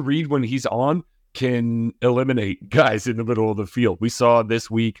 Justin Reid, when he's on, can eliminate guys in the middle of the field. We saw this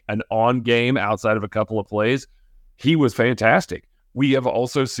week an on game outside of a couple of plays. He was fantastic. We have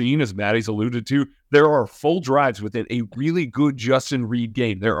also seen, as Maddie's alluded to, there are full drives within a really good Justin Reid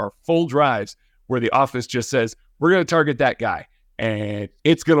game. There are full drives where the offense just says, we're going to target that guy, and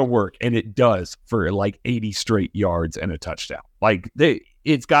it's going to work. And it does for 80 straight yards and a touchdown.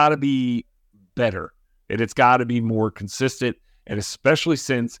 It's got to be better, and it's got to be more consistent. And especially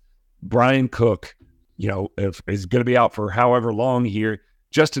since Brian Cook, is going to be out for however long here,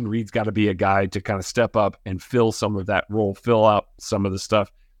 Justin Reid's got to be a guy to kind of step up and fill some of that role, fill out some of the stuff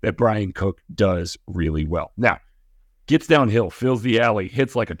that Brian Cook does really well. Now, gets downhill, fills the alley,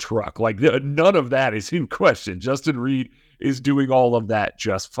 hits like a truck. None of that is in question. Justin Reid is doing all of that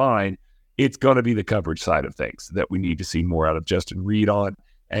just fine. It's going to be the coverage side of things that we need to see more out of Justin Reid on.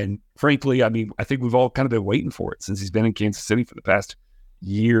 And frankly, I think we've all kind of been waiting for it since he's been in Kansas City for the past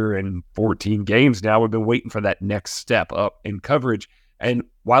year and 14 games now. We've been waiting for that next step up in coverage. And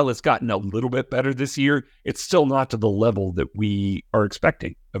while it's gotten a little bit better this year, it's still not to the level that we are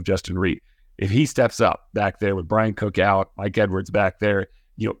expecting of Justin Reid. If he steps up back there with Brian Cook out, Mike Edwards back there,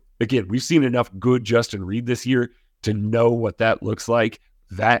 again, we've seen enough good Justin Reid this year to know what that looks like.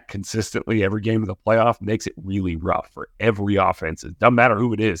 That consistently every game of the playoff makes it really rough for every offense. It doesn't matter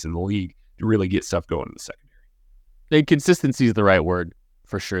who it is in the league to really get stuff going in the secondary. Consistency is the right word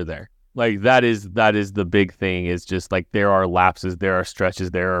for sure there. That is the big thing, is just there are lapses, there are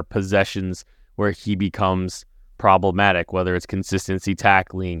stretches, there are possessions where he becomes problematic, whether it's consistency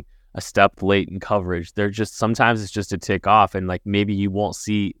tackling, a step late in coverage. They're just, sometimes it's just a tick off, and maybe you won't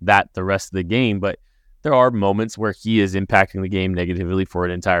see that the rest of the game, but there are moments where he is impacting the game negatively for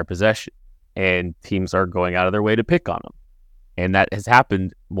an entire possession, and teams are going out of their way to pick on him. And that has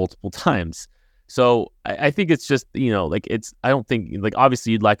happened multiple times. So I think it's just, I don't think,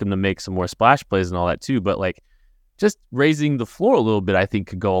 obviously you'd like him to make some more splash plays and all that too, but just raising the floor a little bit, I think,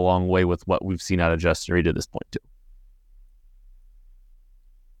 could go a long way with what we've seen out of Justin Reed at this point, too.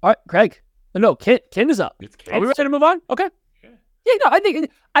 All right, Craig. No, Ken is up. Are we ready to move on? Okay. Yeah, no,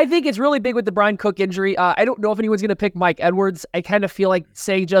 I think it's really big with the Brian Cook injury. I don't know if anyone's going to pick Mike Edwards. I kind of feel like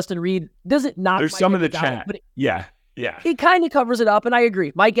saying Justin Reed doesn't knock. There's Mike some in the Edwards out, chat. but Yeah. It kind of covers it up, and I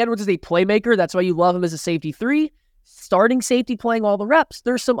agree. Mike Edwards is a playmaker. That's why you love him as a safety 3. Starting safety, playing all the reps.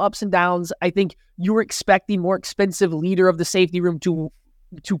 There's some ups and downs. I think you were expecting more expensive leader of the safety room to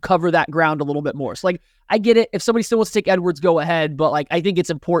cover that ground a little bit more. So, like, I get it. If somebody still wants to take Edwards, go ahead. But, like, I think it's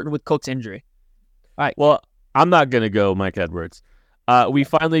important with Cook's injury. All right. Well, I'm not going to go Mike Edwards. We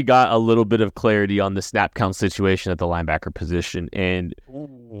finally got a little bit of clarity on the snap count situation at the linebacker position, and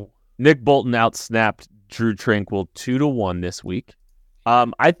Nick Bolton outsnapped Drew Tranquill 2-1 this week.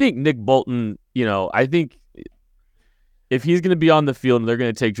 I think Nick Bolton, I think if he's going to be on the field and they're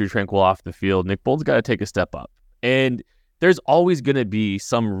going to take Drew Tranquill off the field, Nick Bolton's got to take a step up. And there's always going to be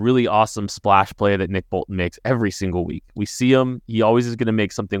some really awesome splash play that Nick Bolton makes every single week. We see him. He always is going to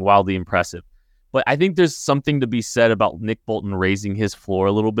make something wildly impressive. But I think there's something to be said about Nick Bolton raising his floor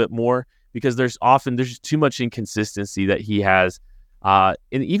a little bit more, because there's just too much inconsistency that he has. And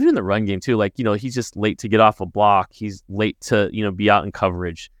even in the run game too, like, he's just late to get off a block. He's late to, be out in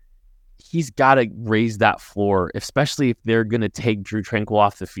coverage. He's got to raise that floor, especially if they're going to take Drew Tranquill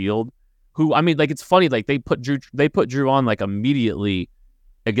off the field. It's funny, like they put Drew on like immediately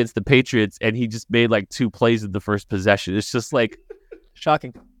against the Patriots, and he just made like 2 plays in the first possession. It's just like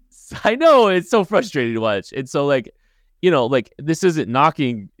shocking. I know, it's so frustrating to watch. And so this isn't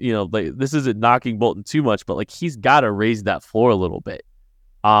knocking, this isn't knocking Bolton too much, but like he's got to raise that floor a little bit.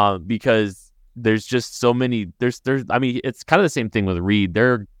 Because there's just so many, it's kind of the same thing with Reed.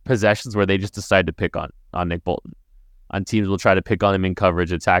 There are possessions where they just decide to pick on Nick Bolton. On teams will try to pick on him in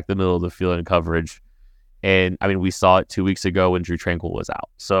coverage, attack the middle of the field in coverage. And we saw it 2 weeks ago when Drew Tranquill was out.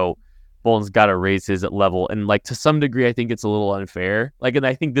 So Bolton's got to raise his level. And like to some degree, I think it's a little unfair. Like, and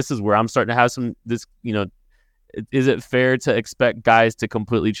I think this is where I'm starting to have is it fair to expect guys to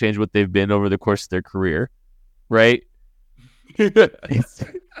completely change what they've been over the course of their career? Right?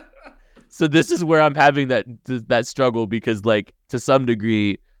 So this is where I'm having that struggle, because like to some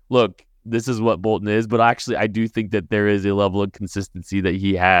degree, look, this is what Bolton is, but actually I do think that there is a level of consistency that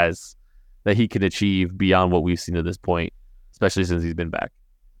he has that he can achieve beyond what we've seen at this point, especially since he's been back.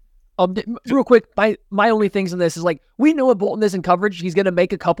 Real quick, my only things in this is like, we know what Bolton is in coverage. He's going to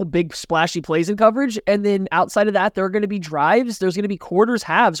make a couple big splashy plays in coverage. And then outside of that, there are going to be drives. There's going to be quarters,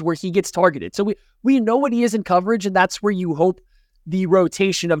 halves where he gets targeted. So we know what he is in coverage, and that's where you hope the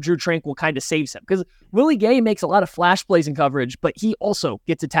rotation of Drew Tranquill kind of saves him. Because Willie Gay makes a lot of flash plays in coverage, but he also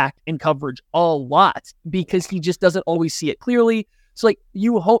gets attacked in coverage a lot because he just doesn't always see it clearly. So like,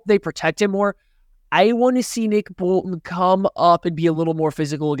 you hope they protect him more. I want to see Nick Bolton come up and be a little more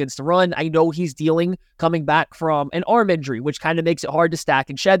physical against the run. I know he's coming back from an arm injury, which kind of makes it hard to stack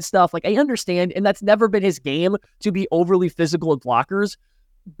and shed stuff. Like, I understand, and that's never been his game to be overly physical with blockers.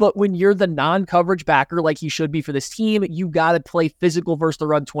 But when you're the non-coverage backer like he should be for this team, you got to play physical versus the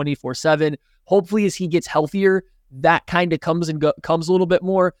run 24/7. Hopefully, as he gets healthier, that kind of comes a little bit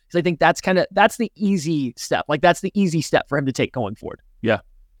more. Because I think that's the easy step. Like, that's the easy step for him to take going forward. Yeah,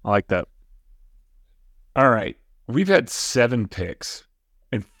 I like that. All right. We've had 7 picks,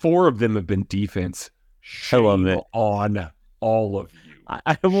 and 4 of them have been defense. Shame on all of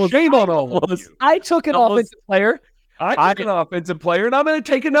you. Shame on all of you. I took an offensive player. I took an offensive player, and I'm going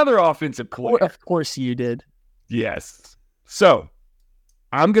to take another offensive player. Of course you did. Yes. So,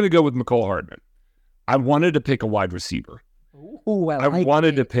 I'm going to go with Mecole Hardman. I wanted to pick a wide receiver. Ooh, I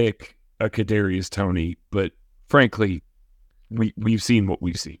wanted to pick a Kadarius Toney, but frankly, we've seen what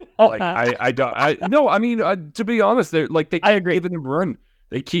we've seen. Like to be honest, they're like I agree. Giving him run.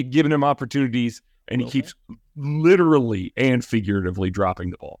 They keep giving him opportunities, and he keeps literally and figuratively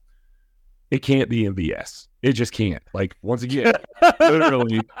dropping the ball. It can't be MVS. It just can't. Like, once again,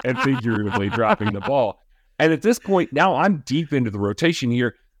 literally and figuratively dropping the ball. And at this point, now I'm deep into the rotation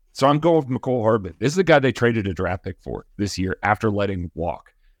here, so I'm going with Mecole Hardman. This is the guy they traded a draft pick for this year after letting him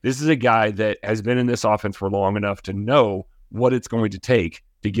walk. This is a guy that has been in this offense for long enough to know what it's going to take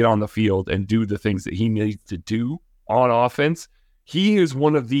to get on the field and do the things that he needs to do on offense. He is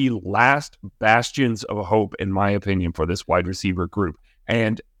one of the last bastions of hope, in my opinion, for this wide receiver group.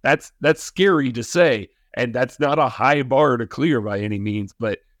 And that's scary to say, and that's not a high bar to clear by any means,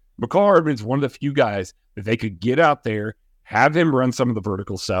 but Mecole Hardman's one of the few guys that they could get out there, have him run some of the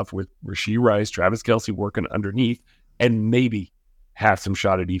vertical stuff with Rashee Rice, Travis Kelce working underneath, and maybe have some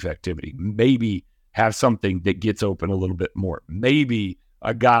shot at effectivity. Maybe have something that gets open a little bit more. Maybe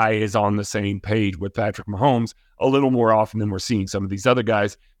a guy is on the same page with Patrick Mahomes a little more often than we're seeing some of these other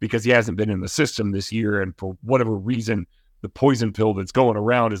guys because he hasn't been in the system this year. And for whatever reason, the poison pill that's going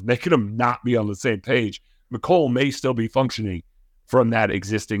around is making him not be on the same page. Mecole may still be functioning from that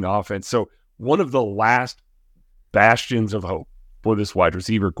existing offense. So one of the last bastions of hope for this wide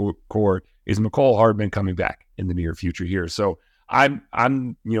receiver core is Mecole Hardman coming back in the near future here. So I'm,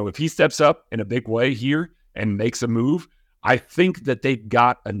 if he steps up in a big way here and makes a move, I think that they've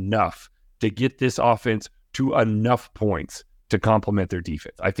got enough to get this offense to enough points to complement their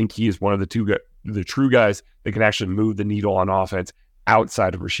defense. I think he is one of the true guys that can actually move the needle on offense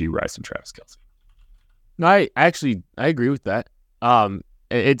outside of Rashee Rice and Travis Kelce. No, I agree with that.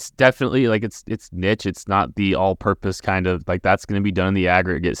 It's definitely like it's niche. It's not the all-purpose kind of like that's going to be done in the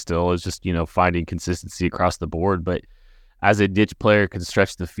aggregate still. It's just, finding consistency across the board. But as a niche player can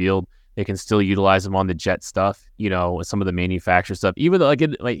stretch the field, they can still utilize him on the jet stuff, some of the manufacturer stuff. Even though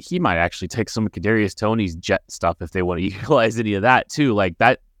like he might actually take some of Kadarius Toney's jet stuff if they want to utilize any of that too. Like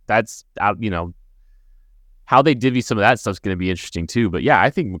that's out, how they divvy some of that stuff's going to be interesting too. But yeah, I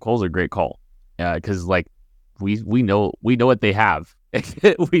think Mecole's a great call because like we know what they have.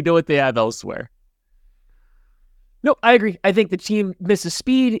 We know what they have elsewhere. No, I agree. I think the team misses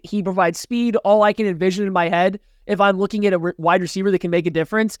speed. He provides speed. All I can envision in my head, if I'm looking at a wide receiver that can make a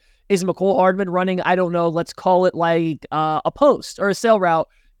difference, is Mecole Hardman running, I don't know, let's call it like a post or a sail route,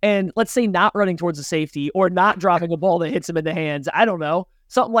 and let's say not running towards the safety or not dropping a ball that hits him in the hands. I don't know.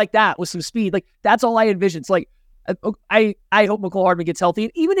 Something like that with some speed. Like, that's all I envision. It's like, I hope Mecole Hardman gets healthy.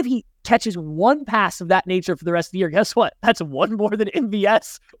 And even if he catches one pass of that nature for the rest of the year, guess what? That's one more than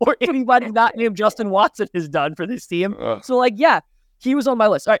MVS or anybody not named Justin Watson has done for this team. So, like, yeah, he was on my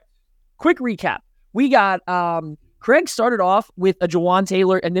list. All right, quick recap. We got Craig started off with a Jawan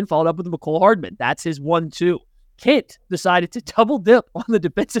Taylor and then followed up with Mecole Hardman. That's his 1-2. Kent decided to double dip on the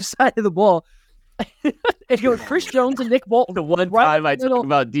defensive side of the ball. And go with Chris Jones and Nick Bolton. The one time I talk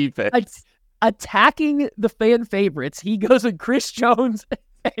about defense. Attacking the fan favorites, he goes with Chris Jones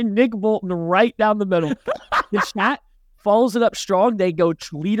and Nick Bolton right down the middle. The chat follows it up strong. They go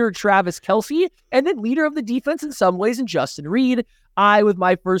leader Travis Kelce and then leader of the defense in some ways in Justin Reed. I, with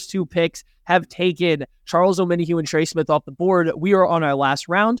my first two picks, have taken Charles Omenihu and Trey Smith off the board. We are on our last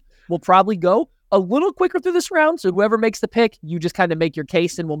round. We'll probably go a little quicker through this round. So whoever makes the pick, you just kind of make your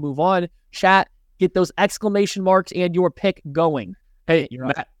case and we'll move on. Chat, get those exclamation marks and your pick going. Hey,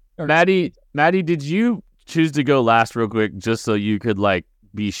 Maddie, did you choose to go last real quick just so you could like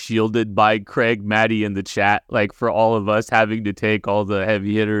be shielded by Craig, Maddie in the chat, like for all of us having to take all the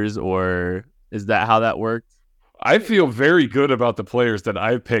heavy hitters, or is that how that worked? I feel very good about the players that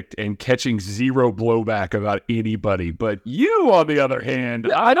I picked and catching zero blowback about anybody. But you, on the other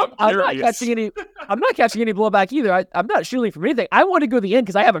hand, I'm not catching any blowback either. I'm not shielding from anything. I want to go to the end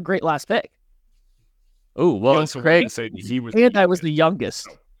because I have a great last pick. Oh, well, Craig, I was the youngest.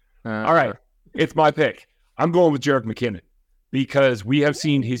 All right, it's my pick. I'm going with Jerick McKinnon because we have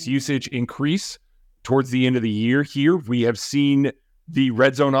seen his usage increase towards the end of the year here. We have seen the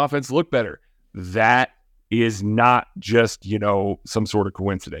red zone offense look better. That is not just, some sort of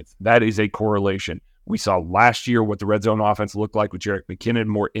coincidence. That is a correlation. We saw last year what the red zone offense looked like with Jerick McKinnon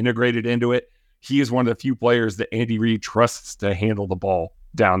more integrated into it. He is one of the few players that Andy Reid trusts to handle the ball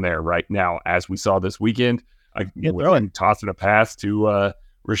down there right now, as we saw this weekend. Tossing a pass to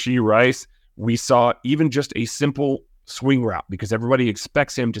Rashee Rice. We saw even just a simple swing route because everybody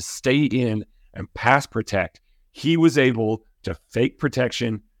expects him to stay in and pass protect. He was able to fake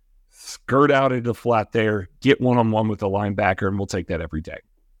protection, skirt out into the flat there, get one-on-one with the linebacker, and we'll take that every day.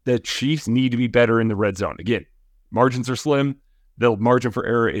 The Chiefs need to be better in the red zone. Again, margins are slim. The margin for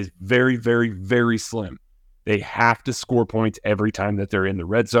error is very, very, very slim. They have to score points every time that they're in the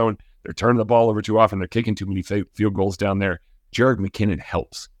red zone. They're turning the ball over too often. They're kicking too many field goals down there. Jerick McKinnon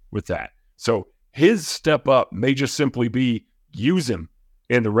helps with that. So his step up may just simply be use him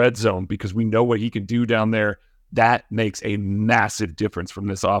in the red zone because we know what he can do down there. That makes a massive difference from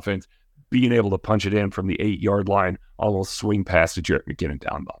this offense, being able to punch it in from the 8-yard line, almost swing past to Jerick McKinnon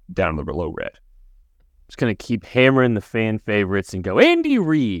down the below red. Just going to keep hammering the fan favorites and go, Andy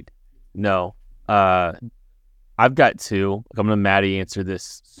Reid. No. I've got two. I'm going to Maddie answer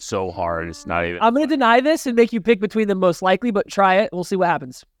this so hard. It's not even. I'm going to deny this and make you pick between them most likely, but try it. We'll see what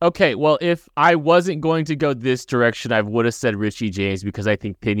happens. Okay. Well, if I wasn't going to go this direction, I would have said Richie James because I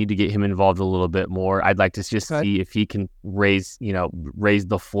think they need to get him involved a little bit more. I'd like to just see if he can raise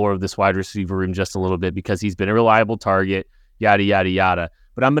the floor of this wide receiver room just a little bit because he's been a reliable target, yada, yada, yada.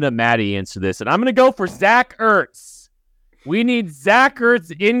 But I'm going to Maddie answer this, and I'm going to go for Zach Ertz. We need Zach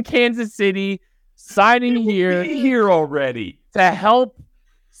Ertz in Kansas City signing here already to help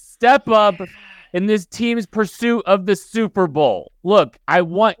step up in this team's pursuit of the Super Bowl. Look, I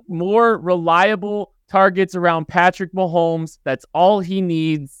want more reliable targets around Patrick Mahomes. That's all he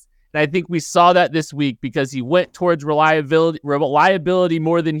needs. And I think we saw that this week because he went towards reliability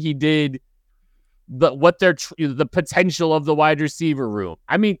more than he did the potential of the wide receiver room.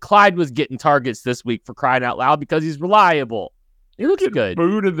 I mean, Clyde was getting targets this week for crying out loud because he's reliable. He looks good.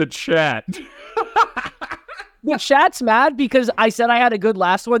 Mood in the chat. The chat's mad because I said I had a good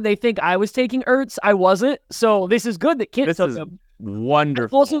last one. They think I was taking Ertz. I wasn't. So this is good that Kent took him.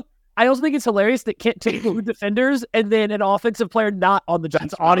 Wonderful. I also think it's hilarious that Kent took 2 defenders and then an offensive player not on the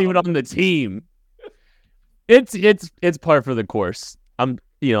Giants. Not even on the team. It's par for the course. I'm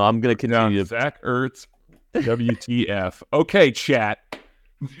gonna continue. Zach Ertz, WTF? Okay, chat.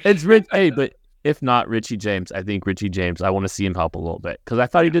 It's Rich. Hey, but if not Richie James, I think Richie James. I want to see him help a little bit because I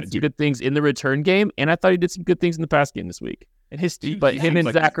thought he did some good things in the return game, and I thought he did some good things in the pass game this week. And him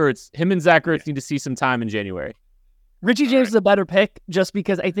and Zach Ertz need to see some time in January. Richie James is a better pick just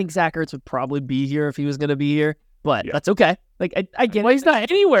because I think Zach Ertz would probably be here if he was going to be here, but that's okay. Like I get. Well, he's not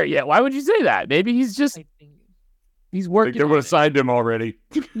anywhere yet. Why would you say that? Maybe he's just he's working. They would have signed him already.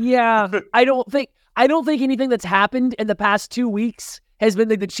 Yeah, I don't think anything that's happened in the past 2 weeks has been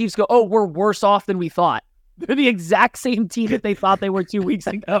like the Chiefs go, oh, we're worse off than we thought. They're the exact same team that they thought they were 2 weeks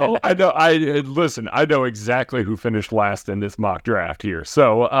ago. I know. I know exactly who finished last in this mock draft here.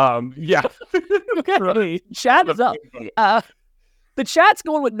 So, yeah. Okay, chat is up. The chat's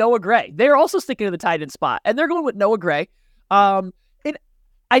going with Noah Gray. They're also sticking to the tight end spot, and they're going with Noah Gray. And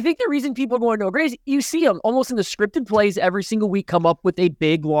I think the reason people are going Noah Gray is you see him almost in the scripted plays every single week come up with a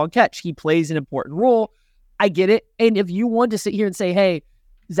big, long catch. He plays an important role. I get it. And if you want to sit here and say, hey,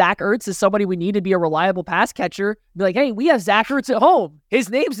 Zach Ertz is somebody we need to be a reliable pass catcher, be like, hey, we have Zach Ertz at home.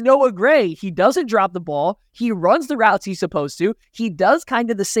 His name's Noah Gray. He doesn't drop the ball. He runs the routes he's supposed to. He does kind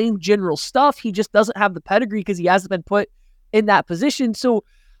of the same general stuff. He just doesn't have the pedigree because he hasn't been put in that position. So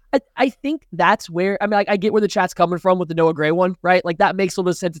I think that's where, I get where the chat's coming from with the Noah Gray one, right? Like that makes a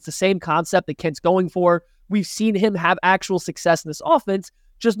little sense. It's the same concept that Kent's going for. We've seen him have actual success in this offense,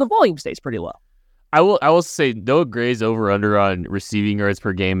 just the volume stays pretty low. I will say Noah Gray's over-under on receiving yards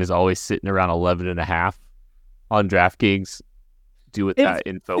per game is always sitting around 11.5 on DraftKings. Do with that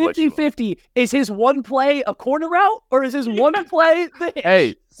info. 50-50. Is his one play a corner route or is his one play the hitch?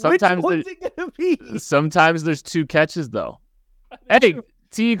 Hey, sometimes there's 2 catches, though. Hey,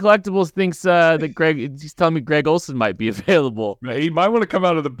 TE Collectibles thinks that he's telling me Greg Olsen might be available. He might want to come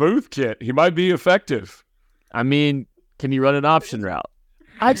out of the booth, Kit. He might be effective. I mean, can he run an option route?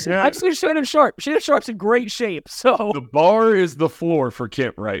 I've seen Shannon Sharp. Shannon Sharp's in great shape. So the bar is the floor for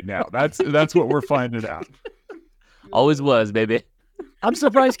Kent right now. That's what we're finding out. Always was, baby. I'm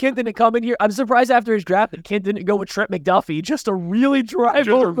surprised Kent didn't come in here. I'm surprised after his draft that Kent didn't go with Trent McDuffie just to really drive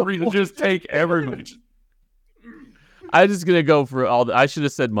just take everybody. I'm just gonna go for I should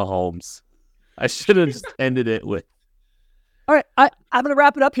have said Mahomes. I should have just ended it with. All right, I'm gonna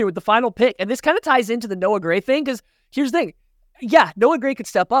wrap it up here with the final pick, and this kind of ties into the Noah Gray thing because here's the thing. Yeah, Noah Gray could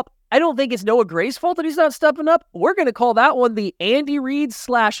step up. I don't think it's Noah Gray's fault that he's not stepping up. We're going to call that one the Andy Reid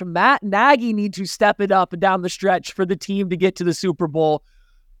 / Matt Nagy need to step it up down the stretch for the team to get to the Super Bowl.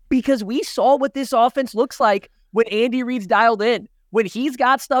 Because we saw what this offense looks like when Andy Reid's dialed in. When he's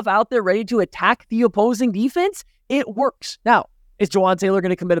got stuff out there ready to attack the opposing defense, it works. Now, is Jawan Taylor going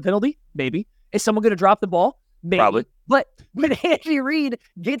to commit a penalty? Maybe. Is someone going to drop the ball? Maybe. Probably. But when Andy Reid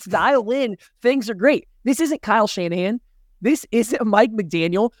gets dialed in, things are great. This isn't Kyle Shanahan. This isn't Mike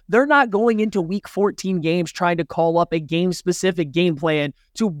McDaniel. They're not going into week 14 games trying to call up a game-specific game plan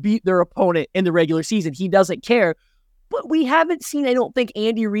to beat their opponent in the regular season. He doesn't care. But we haven't seen, I don't think,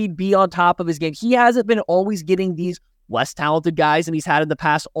 Andy Reid be on top of his game. He hasn't been always getting these less talented guys than he's had in the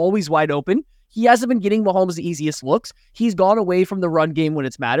past always wide open. He hasn't been getting Mahomes the easiest looks. He's gone away from the run game when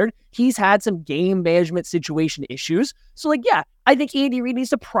it's mattered. He's had some game management situation issues. So, I think Andy Reid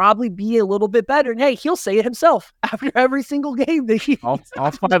needs to probably be a little bit better. And hey, he'll say it himself after every single game that he all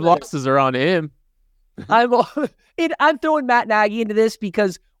 5 losses are on him. I'm throwing Matt Nagy into this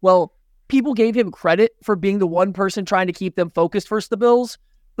because, people gave him credit for being the one person trying to keep them focused versus the Bills,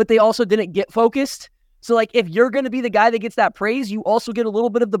 but they also didn't get focused. So, if you're going to be the guy that gets that praise, you also get a little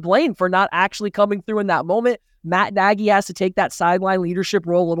bit of the blame for not actually coming through in that moment. Matt Nagy has to take that sideline leadership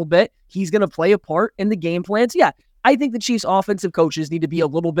role a little bit. He's going to play a part in the game plans. Yeah, I think the Chiefs' offensive coaches need to be a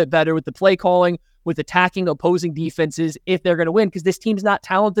little bit better with the play calling, with attacking opposing defenses if they're going to win, because this team's not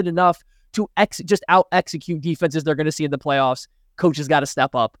talented enough to just out-execute defenses they're going to see in the playoffs. Coaches got to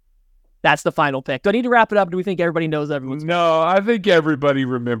step up. That's the final pick. Do I need to wrap it up? Do we think everybody knows everyone's? No, I think everybody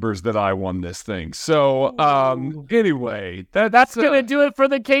remembers that I won this thing. So, anyway, That's going to do it for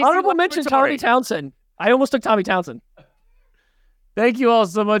the Casey Honorable mention Laboratory. Tommy Townsend. I almost took Tommy Townsend. Thank you all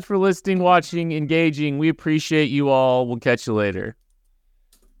so much for listening, watching, engaging. We appreciate you all. We'll catch you later.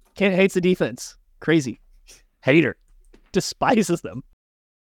 Kent hates the defense. Crazy. Hater. Despises them.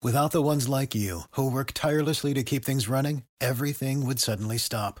 Without the ones like you, who work tirelessly to keep things running, everything would suddenly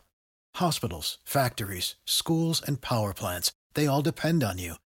stop. Hospitals, factories, schools, and power plants, they all depend on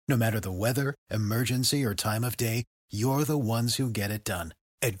you. No matter the weather, emergency, or time of day, you're the ones who get it done.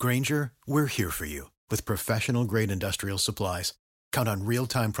 At Grainger, we're here for you with professional-grade industrial supplies. Count on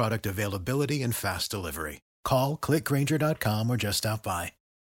real-time product availability and fast delivery. Call, click Grainger.com, or just stop by.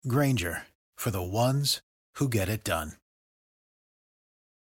 Grainger, for the ones who get it done.